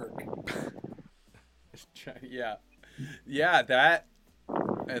jerk. Yeah. That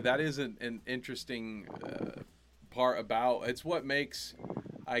is an interesting part about it's what makes,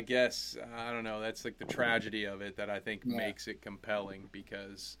 I guess, I don't know. That's like the tragedy of it that I think makes it compelling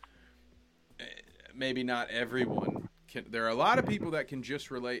because maybe not everyone. There are a lot of people that can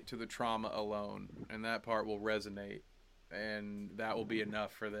just relate to the trauma alone, and that part will resonate, and that will be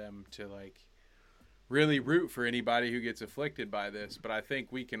enough for them to like really root for anybody who gets afflicted by this. But I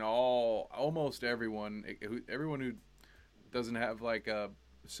think we can almost everyone who doesn't have like a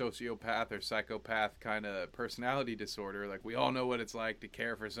sociopath or psychopath kind of personality disorder, like we all know what it's like to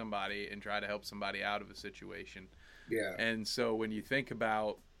care for somebody and try to help somebody out of a situation. Yeah. And so when you think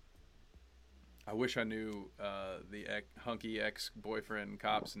about, I wish I knew the hunky ex-boyfriend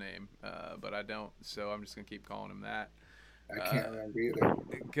cop's name, but I don't. So I'm just gonna keep calling him that. I can't remember either.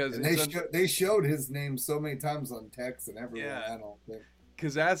 Because they showed his name so many times on text and everywhere. I don't think.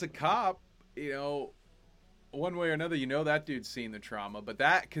 because as a cop, one way or another, that dude's seen the trauma. But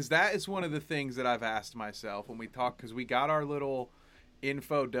because that is one of the things that I've asked myself when we talk, because we got our little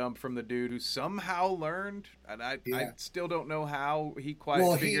info dump from the dude who somehow learned, and I still don't know how he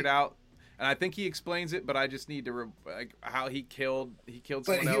quite figured out. And I think he explains it, but I just need to how he killed someone else.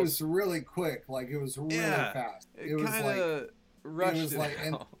 But he was really quick, like it was really fast. It was like rushed. It was like,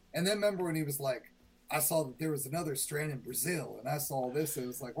 and then remember when he was like, I saw that there was another strand in Brazil, and I saw this. It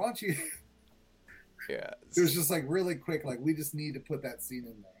was like, why don't you? Yeah, it was just like really quick. Like we just need to put that scene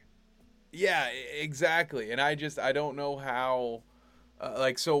in there. Yeah, exactly. And I don't know how.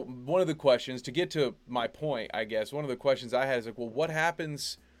 So one of the questions, to get to my point, I guess one of the questions I had is like, well, what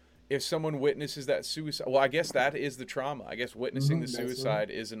happens if someone witnesses that suicide? Well, I guess that is the trauma. I guess witnessing the suicide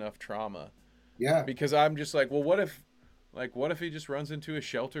is enough trauma. Yeah. Because I'm just like, well, what if he just runs into a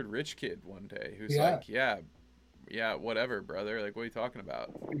sheltered rich kid one day who's like, yeah, whatever, brother. Like, what are you talking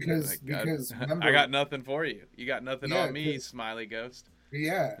about? Because remember, I got nothing for you. You got nothing on me, smiley ghost.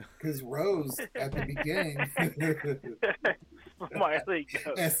 Yeah, because Rose at the beginning. Smiley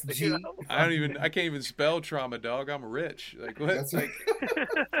ghost. SG. I can't even spell trauma, dog. I'm rich. Like what? That's like,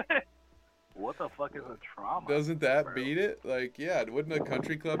 what the fuck is a trauma? Doesn't that beat it? Like, yeah, wouldn't a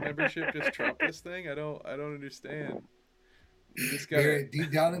country club membership just trump this thing? I don't understand. You just got it deep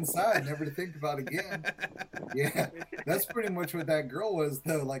down inside, never to think about again. Yeah, that's pretty much what that girl was,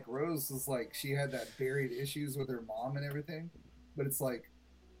 though. Like Rose was like, she had that buried issues with her mom and everything, but it's like,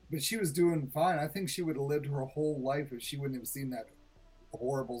 but she was doing fine. I think she would have lived her whole life if she wouldn't have seen that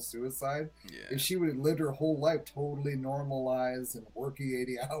horrible suicide. Yeah. If she would have lived her whole life totally normalized and working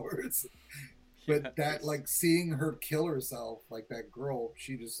 80 hours. But that, like, seeing her kill herself, like that girl,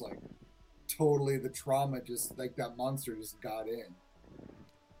 she just like totally, the trauma, just like that monster just got in.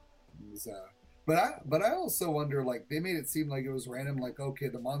 It was, but I also wonder, like, they made it seem like it was random, like, okay,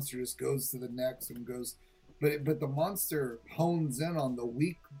 the monster just goes to the next and goes, but the monster hones in on the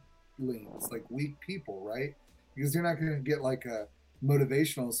weaklings, like weak people, right? Because you're not going to get like a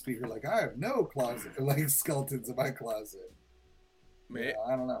motivational speaker like, I have no closet, like skeletons in my closet. Man,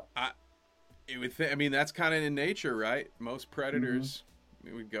 I don't know. I mean, that's kind of in nature, right? Most predators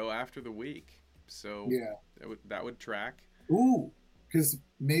would go after the weak, so yeah, that would track. Ooh, because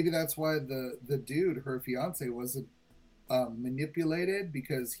maybe that's why the dude, her fiance, wasn't manipulated,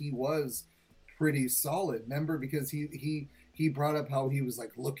 because he was pretty solid. Remember, because he brought up how he was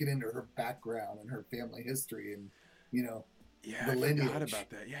like looking into her background and her family history and the lineage. I forgot about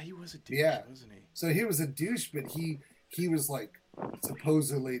that. Yeah, he was a douche, wasn't he? So he was a douche, but he was like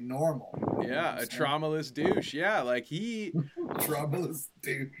supposedly normal. Yeah, a traumaless douche. Yeah, like he traumaless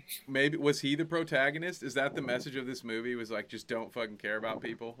douche. Maybe was he the protagonist? Is that the message of this movie? Was like, just don't fucking care about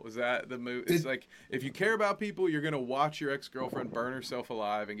people? Was that the movie? It's like, if you care about people, you're gonna watch your ex-girlfriend burn herself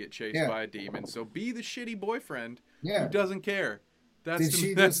alive and get chased by a demon. So be the shitty boyfriend who doesn't care. That's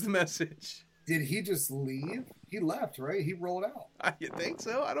the message. Did he just leave? He left, right? He rolled out. You think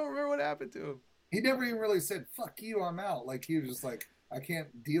so? I don't remember what happened to him. He never even really said, fuck you, I'm out. Like, he was just like, I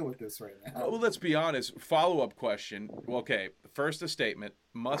can't deal with this right now. Well, let's be honest. Follow-up question. Well, okay, first a statement.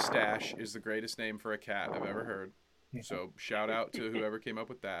 Mustache is the greatest name for a cat I've ever heard. Yeah. So shout out to whoever came up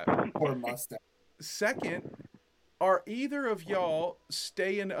with that. Poor Mustache. Second, are either of y'all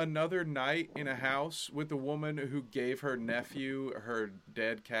staying another night in a house with the woman who gave her nephew her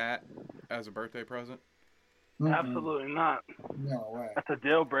dead cat as a birthday present? Mm-hmm. Absolutely not. No way. That's a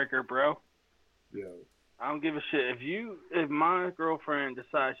deal breaker, bro. Yeah. I don't give a shit. If my girlfriend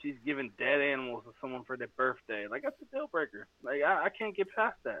decides she's giving dead animals to someone for their birthday, like, that's a deal breaker. Like, I can't get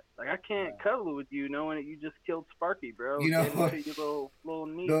past that. Like, I can't cuddle with you knowing that you just killed Sparky, bro. You know, to your little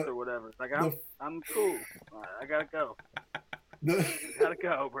niece or whatever. It's like, I'm cool. I gotta go. Gotta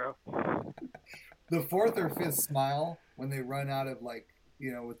go, bro. The fourth or fifth smile, when they run out of, like,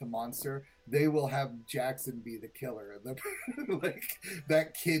 with the monster, they will have Jackson be the killer. Like,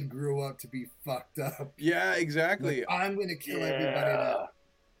 that kid grew up to be fucked up. Yeah, exactly. Like, I'm going to kill everybody now.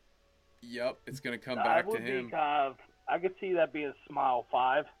 Yep, it's going to come back to him. I could see that being Smile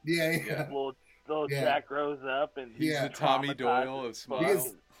 5. Yeah. Little Jack grows up and he's the Tommy Doyle of Smile.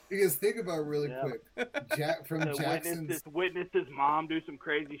 Because think about it really quick. Jack from Jackson's... Witnessed his mom do some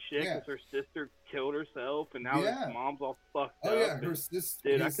crazy shit because her sister killed herself, and now his mom's all fucked up. Oh, yeah, her sister,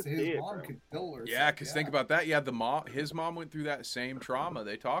 his mom could kill herself. Yeah, because think about that. Yeah, his mom went through that same trauma.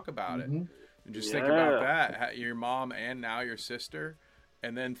 They talk about it. And just think about that. Your mom and now your sister.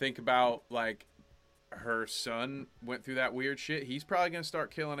 And then think about, like, her son went through that weird shit. He's probably going to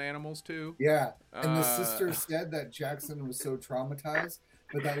start killing animals, too. Yeah, and the sister said that Jackson was so traumatized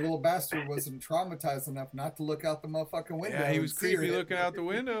but that little bastard wasn't traumatized enough not to look out the motherfucking window. Yeah, he was and see creepy her. looking out the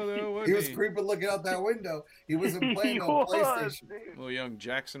window, though, wasn't He was creeping looking out that window. He wasn't playing no PlayStation. Little young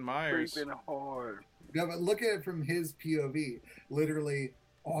Jackson Myers. Creeping hard. Yeah, but look at it from his POV. Literally,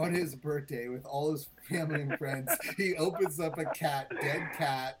 on his birthday, with all his family and friends, he opens up a dead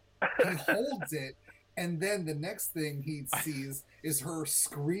cat. He holds it, and then the next thing he sees is her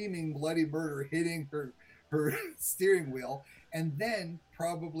screaming bloody murder hitting her steering wheel. And then,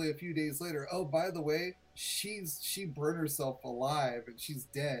 probably a few days later, oh, by the way, she burned herself alive and she's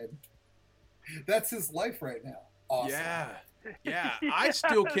dead. That's his life right now. Awesome. Yeah. I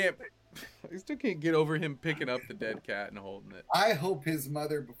still can't get over him picking up the dead cat and holding it. I hope his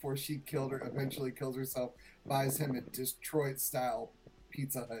mother, before she eventually kills herself, buys him a Detroit-style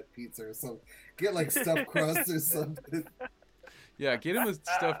Pizza Hut pizza or something. Get like stuffed crust or something. Yeah, get him a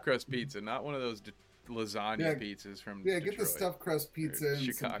stuffed crust pizza, not one of those lasagna pizzas from Detroit. Get the stuffed crust pizza and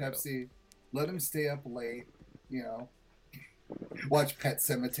Chicago. some Pepsi. Let him stay up late, watch Pet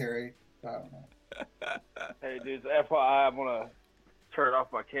Sematary. I don't know. Hey, dudes, FYI, I'm going to turn off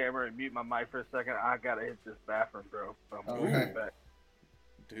my camera and mute my mic for a second. I got to hit this bathroom, bro. I'm going to be back.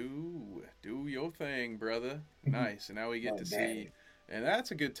 Do your thing, brother. Nice. And now we get to see, and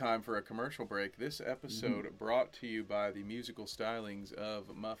that's a good time for a commercial break. This episode brought to you by the musical stylings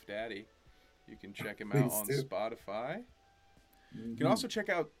of Muff Daddy. You can check him out on Spotify. You can also check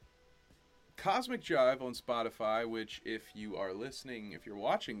out Cosmic Jive on Spotify, which if you're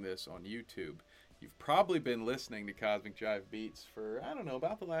watching this on YouTube, you've probably been listening to Cosmic Jive Beats for, I don't know,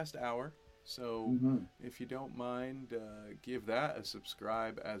 about the last hour. So if you don't mind, give that a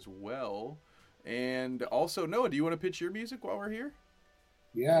subscribe as well. And also, Noah, do you want to pitch your music while we're here?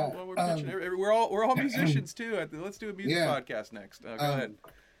 Yeah. While we're pitching, we're all musicians too. Let's do a music podcast next. Go ahead.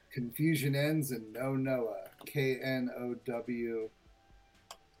 Confusion Ends and No Noah. KNOW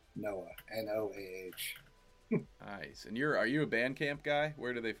Noah. NOAH. Nice. And are you a Bandcamp guy?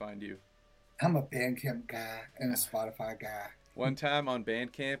 Where do they find you? I'm a Bandcamp guy and a Spotify guy. One time on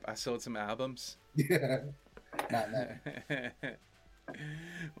Bandcamp, I sold some albums. Yeah. Not that.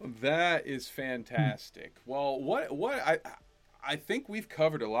 That is fantastic. Well, I think we've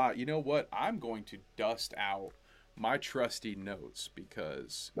covered a lot. You know what? I'm going to dust out my trusty notes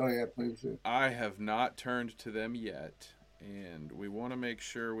because please do. I have not turned to them yet, and we want to make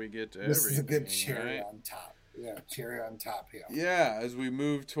sure we get to this everything. This is a good cherry on top. Yeah, cherry on top here. Yeah, as we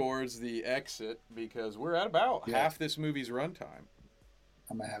move towards the exit, because we're at about half this movie's runtime.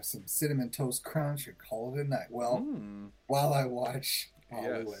 I'm going to have some Cinnamon Toast Crunch and call it a night. Well, while I watch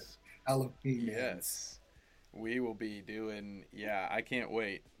Halloween. Yes. We will be doing, I can't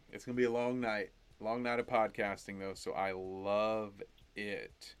wait. It's going to be a long night. Long night of podcasting, though, so I love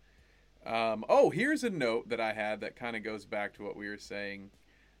it. Here's a note that I had that kind of goes back to what we were saying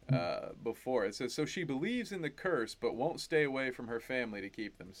before. It says, so she believes in the curse, but won't stay away from her family to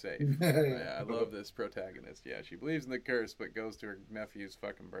keep them safe. I love this protagonist. Yeah, she believes in the curse, but goes to her nephew's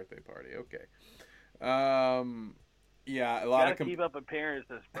fucking birthday party. Okay. A lot of... keep up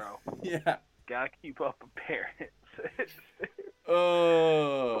appearances, bro. Yeah. Gotta keep up appearances.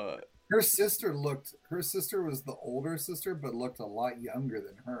 Her sister was the older sister, but looked a lot younger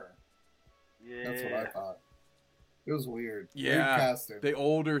than her. Yeah. That's what I thought. It was weird. Yeah. Weird casting. The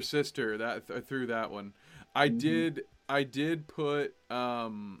older sister, that threw that one. I did put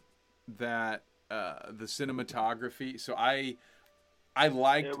that the cinematography. So I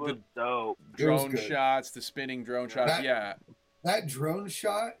liked the drone shots, the spinning drone shots. That drone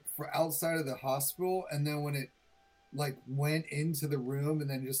shot for outside of the hospital, and then when it went into the room and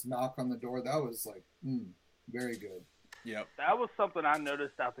then just knock on the door, that was very good. Yep. That was something I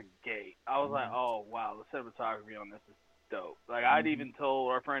noticed out the gate. I was like, oh wow, the cinematography on this is dope. I'd even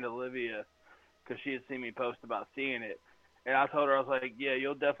told our friend Olivia, because she had seen me post about seeing it, and I told her, I was like, yeah,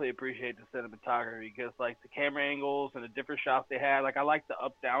 you'll definitely appreciate the cinematography, because the camera angles and the different shots they had, I like the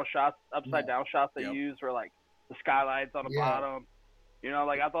upside down shots they used for the skylights on the bottom.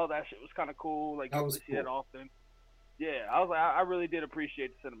 I thought that shit was kind of cool. You don't see that often. Yeah, I was like, I really did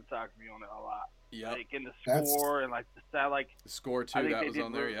appreciate the cinematography on it a lot. Yeah. And the score and the sound, the score too. I think that they was did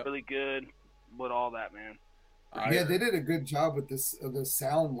on there. Really, really good with all that, man. They did a good job with this. The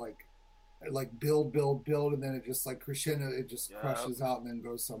sound, build, and then it just crescendo. It just crushes out and then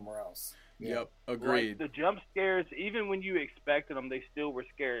goes somewhere else. Yeah. Yep, agreed. The jump scares, even when you expected them, they still were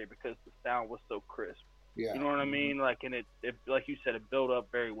scary because the sound was so crisp. Yeah. You know what I mean? And it like you said, it built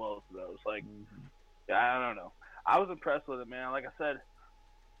up very well to those. I don't know. I was impressed with it, man. Like I said,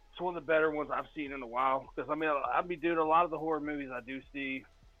 it's one of the better ones I've seen in a while. Because, I be doing a lot of the horror movies I do see.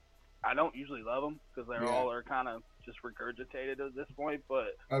 I don't usually love them because they all are kind of just regurgitated at this point.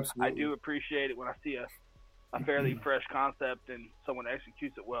 But I do appreciate it when I see a fairly fresh concept and someone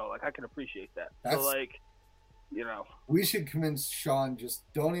executes it well. Like I can appreciate that. So like, you know, we should convince Sean, just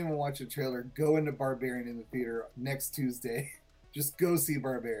don't even watch a trailer. Go into Barbarian in the theater next Tuesday. Just go see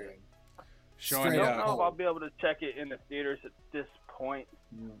Barbarian. Sean, I don't know if I'll be able to check it in the theaters at this point.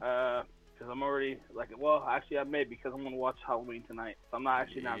 Because I'm already actually I may, because I'm going to watch Halloween tonight. So I'm not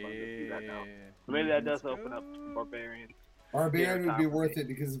going to see that now. So maybe that does open up to Barbarian. Barbarian would be worth it,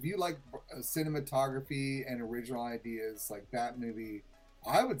 because if you like cinematography and original ideas, like that movie,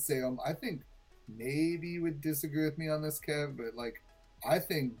 I would say, I think maybe you would disagree with me on this, Kev, but like, I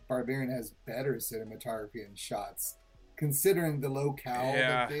think Barbarian has better cinematography and shots, considering the locale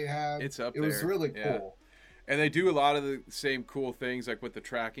that they have. It's up there. It was really cool. And they do a lot of the same cool things, like with the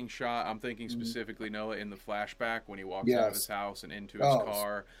tracking shot. I'm thinking specifically Noah in the flashback when he walks out of his house and into his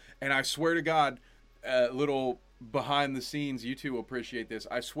car. And I swear to God, little behind the scenes, you two will appreciate this.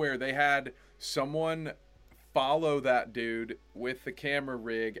 I swear they had someone follow that dude with the camera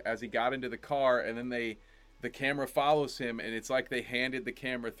rig as he got into the car, and then the camera follows him, and it's like they handed the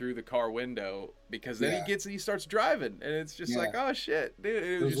camera through the car window, because then he starts driving, and it's just like, oh shit, dude.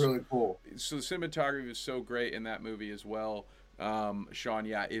 It was really cool. So the cinematography was so great in that movie as well. Sean,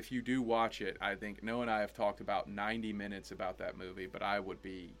 if you do watch it, I think Noah and I have talked about 90 minutes about that movie, but I would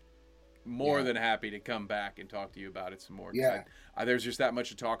be more than happy to come back and talk to you about it some more. There's just that much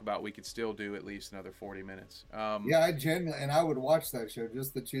to talk about. We could still do at least another 40 minutes. I genuinely, and I would watch that show,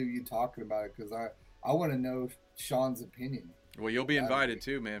 just the two of you talking about it, because I want to know Sean's opinion. Well, you'll be invited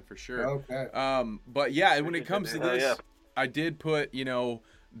too, man, for sure. Okay. But when it comes to this, I did put,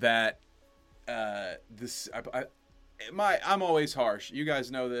 that this. I'm always harsh. You guys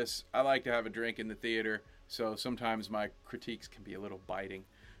know this. I like to have a drink in the theater, so sometimes my critiques can be a little biting.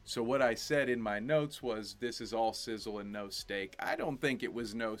 So what I said in my notes was, this is all sizzle and no steak. I don't think it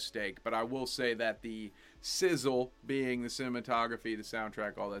was no steak, but I will say that the sizzle, being the cinematography, the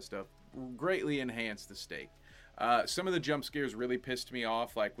soundtrack, all that stuff, greatly enhanced the steak. Some of the jump scares really pissed me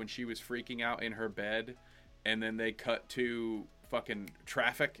off, like when she was freaking out in her bed, and then they cut to fucking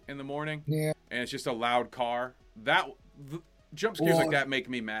traffic in the morning, and it's just a loud car. Jump scares like that make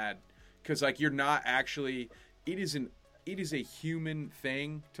me mad, because like you're not actually. It is a human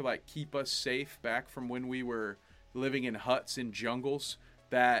thing to like keep us safe back from when we were living in huts in jungles,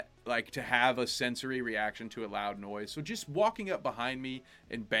 that like to have a sensory reaction to a loud noise. So just walking up behind me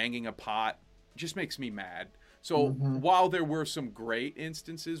and banging a pot just makes me mad. So while there were some great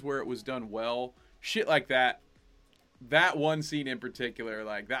instances where it was done well, shit like that one scene in particular,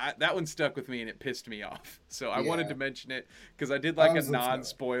 like that one stuck with me and it pissed me off. So I wanted to mention it because I did like a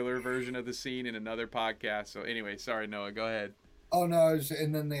non-spoiler version of the scene in another podcast. So anyway, sorry, Noah, go ahead. Oh no,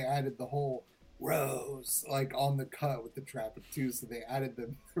 and then they added the whole Rose like on the cut with the traffic too. So they added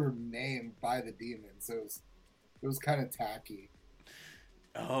her name by the demon. So it was kind of tacky.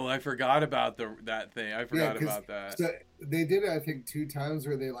 Oh, I forgot about that thing. I forgot about that. So they did it, I think, 2 times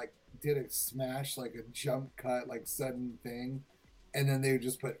where they like did a smash, like a jump cut, like sudden thing, and then they would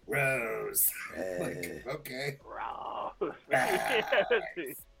just put Rose. Like, okay. Rose.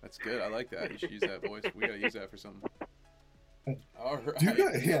 That's good. I like that. You should use that voice. We gotta use that for something. All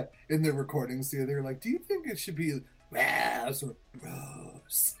right. In the recordings, they're like, do you think it should be Rose or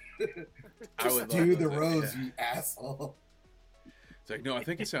Rose? I would do the Rose, you asshole. It's like, no, I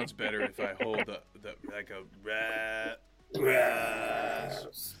think it sounds better if I hold the like a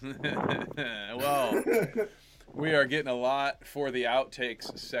well, we are getting a lot for the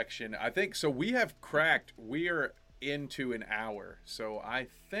outtakes section. I think so. We are into an hour, so I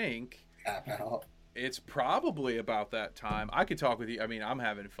think it's probably about that time. I could talk with you. I mean, I'm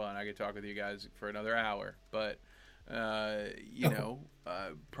having fun. I could talk with you guys for another hour, but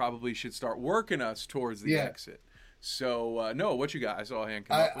probably should start working us towards the exit. So, Noah, what you got? I saw a hand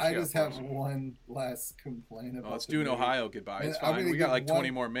come up. I just have one last complaint about let's do an Ohio goodbye. It's fine. We got like 20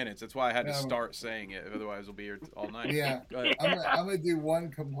 more minutes. That's why I had to start saying it. Otherwise, we'll be here all night. Yeah. I'm going to do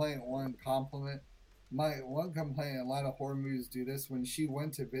one complaint, one compliment. My one complaint, a lot of horror movies do this, when she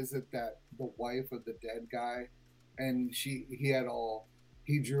went to visit the wife of the dead guy, and he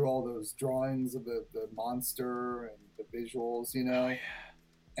drew all those drawings of the monster and the visuals, Oh, yeah.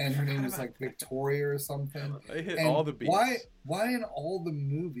 And her name was like Victoria or something. They hit all the beats. Why in all the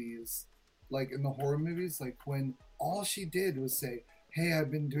movies, like in the horror movies, like when all she did was say, hey, I've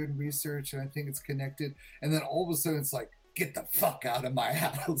been doing research and I think it's connected, and then all of a sudden it's like get the fuck out of my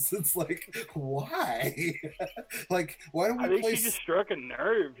house. It's like, why? Like, why don't we I think play? she just struck a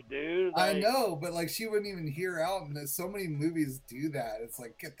nerve, dude. I Like, know, but like she wouldn't even hear out, and so many movies do that. It's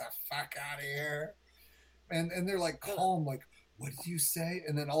like, get the fuck out of here, and they're like calm, like, what did you say?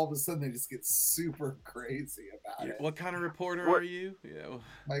 And then all of a sudden they just get super crazy about it. What kind of reporter are you? Yeah.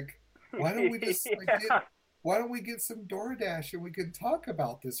 Like, why don't we just why don't we get some DoorDash and we can talk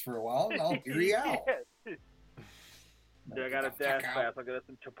about this for a while, and I'll hear you out. Dude, I got a dash pass. I'll get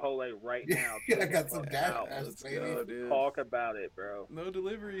some Chipotle right now. Yeah, I got some dash out. pass, Let's baby. go, dude. Talk about it, bro. No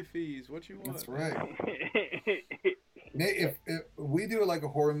delivery fees. What you want? That's right. If we do like a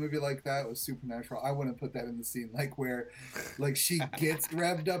horror movie like that with Supernatural, I wouldn't put that in the scene, like where, like she gets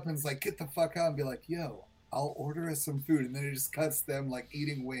revved up and is like, "Get the fuck out," and be like, "Yo, I'll order us some food," and then it just cuts them like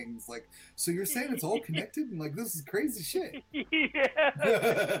eating wings. Like, so you're saying it's all connected, and like this is crazy shit.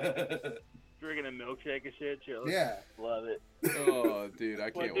 Yeah. Drinking a milkshake and shit. Chill. Yeah. Love it. Oh, dude, I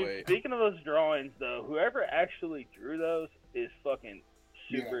Well, can't dude, wait. speaking of those drawings, though, whoever actually drew those is fucking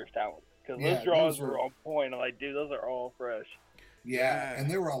super talented. Because Yeah, those drawings those were- were on point. I'm like, dude, those are all fresh. Yeah, and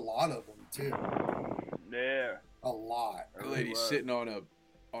there were a lot of them too. Yeah. A lot. The lady's sitting on a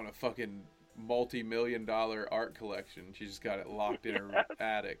fucking multi-million-dollar art collection. She just got it locked in her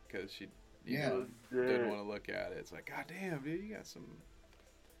attic because she didn't want to look at it. It's like, God damn, dude, you got some.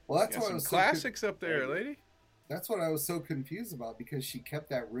 Well, that's Got what I some was classics up there, lady. That's what I was so confused about, because she kept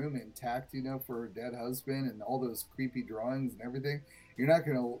that room intact, you know, for her dead husband, and all those creepy drawings and everything. You're not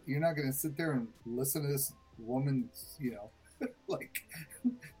gonna sit there and listen to this woman, you know, like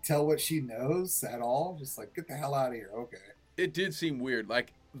tell what she knows at all. Just like, get the hell out of here. Okay. It did seem weird.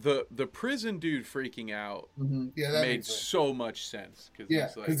 Like the prison dude freaking out Yeah, that made so much sense.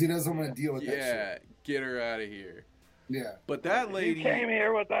 Because like, he doesn't want to deal with that shit. Yeah, get her out of here. Yeah. But that lady You came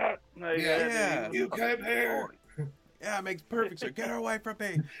here with that. Like, Yeah. dude, You came here. Yeah, it makes perfect sense. Get her away from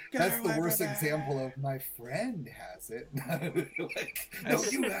me. Get That's her the away worst from me. example of my friend has it. Like, no,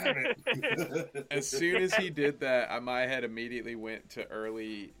 you have it. As soon as he did that, my head immediately went to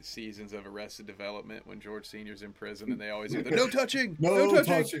early seasons of Arrested Development when George Sr.'s in prison and they always hear the no touching, No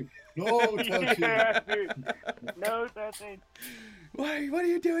touching. No touching. Yeah, dude. No touching. What are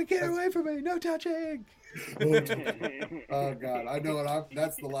you doing? Get away from me. No touching. Oh God, I know what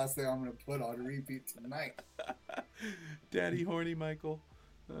that's the last thing I'm gonna put on repeat tonight. Daddy horny Michael.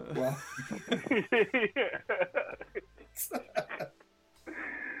 Well,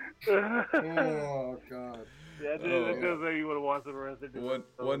 oh God. Yeah, dude, that feels like you would have watched the rest of it.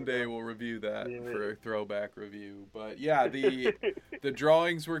 One day we'll review that for a throwback review. But yeah, the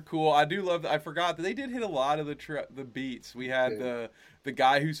drawings were cool. I do love that. I forgot that they did hit a lot of the beats. We had the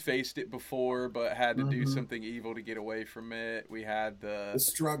guy who's faced it before but had to do something evil to get away from it. We had the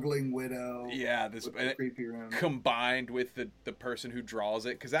struggling widow. Yeah, this creepy room combined with the person who draws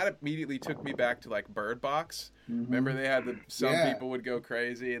it, because that immediately took me back to like Bird Box. Remember they had some people would go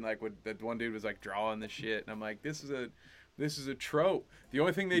crazy and like that one dude was like drawing the shit, and I'm like, this is a trope. The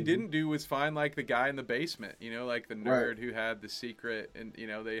only thing they didn't do was find like the guy in the basement, you know, like the nerd who had the secret, and you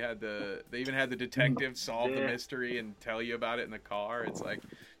know they even had the detective solve the mystery and tell you about it in the car. It's like,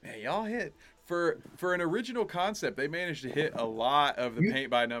 man, y'all hit for an original concept. They managed to hit a lot of the paint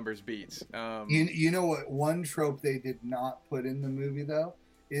by numbers beats. You know what? One trope they did not put in the movie though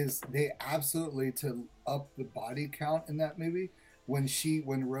is they absolutely, to up the body count in that movie,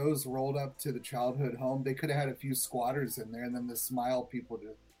 when Rose rolled up to the childhood home, they could have had a few squatters in there, and then the smile people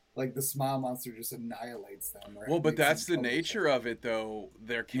the smile monster just annihilates them. Well, but that's the nature of it, though.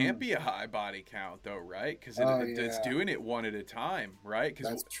 There can't be a high body count, though, right? Because it's doing it one at a time, right?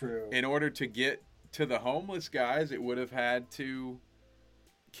 That's true. In order to get to the homeless guys, it would have had to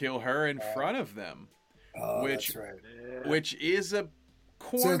kill her in front of them, that's right. Which is a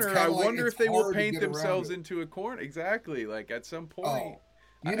corner. I wonder if they will paint themselves into a corner. Exactly. Like at some point.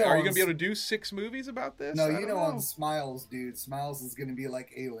 Are you going to be able to do 6 movies about this? No, on Smiles, dude. Smiles is going to be like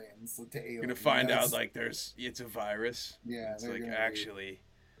Aliens to Aliens. You're going to find out like it's a virus. Yeah. It's like actually.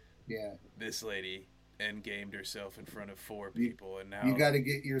 Yeah. This lady endgamed herself in front of 4 people, and now you got to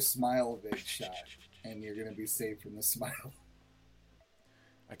get your smile vid shot, and you're going to be safe from the smile.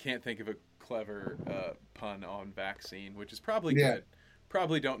 I can't think of a clever pun on vaccine, which is probably good.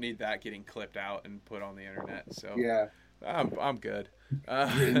 Probably don't need that getting clipped out and put on the internet. So yeah, I'm good.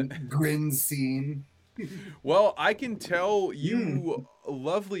 Grin scene. Well, I can tell you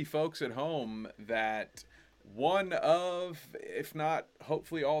lovely folks at home that one of, if not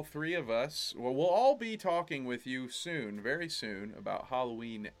hopefully all 3 of us, well, we'll all be talking with you soon, very soon, about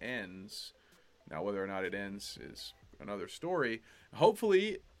Halloween Ends. Now, whether or not it ends is another story.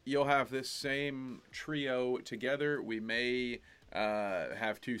 Hopefully, you'll have this same trio together. We may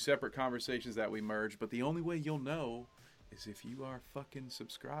have 2 separate conversations that we merge, but the only way you'll know is if you are fucking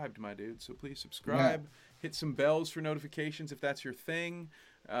subscribed, my dude. So please subscribe. Hit some bells for notifications if that's your thing.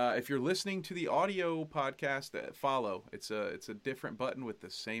 If you're listening to the audio podcast, follow. It's a different button with the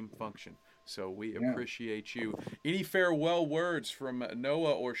same function. So we appreciate you. Any farewell words from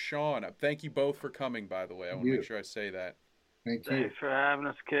Noah or Sean? Thank you both for coming, by the way. I want to make sure I say that. Thank you. Thanks for having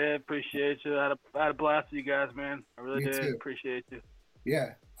us, kid. Appreciate you. I had a blast with you guys, man. I really did. Too. Appreciate you.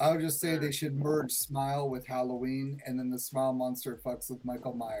 Yeah, I would just say they should merge Smile with Halloween, and then the Smile Monster fucks with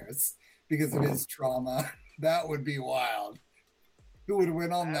Michael Myers because of his trauma. That would be wild. Who would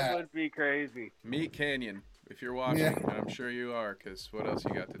win on that? That would be crazy. Meet Canyon, if you're watching, and I'm sure you are, because what else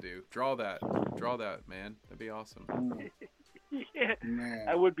you got to do? Draw that, man. That'd be awesome. Yeah, man.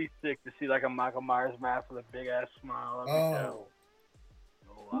 I would be sick to see like a Michael Myers mask with a big ass smile.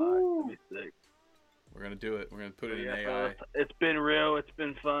 That'd be sick. We're gonna do it. We're gonna put it in AI. It's been real. It's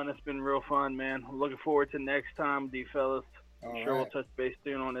been fun. It's been real fun, man. I'm looking forward to next time, D fellas. I'm sure we'll touch base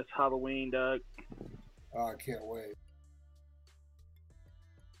soon on this Halloween, Doug. Oh, I can't wait.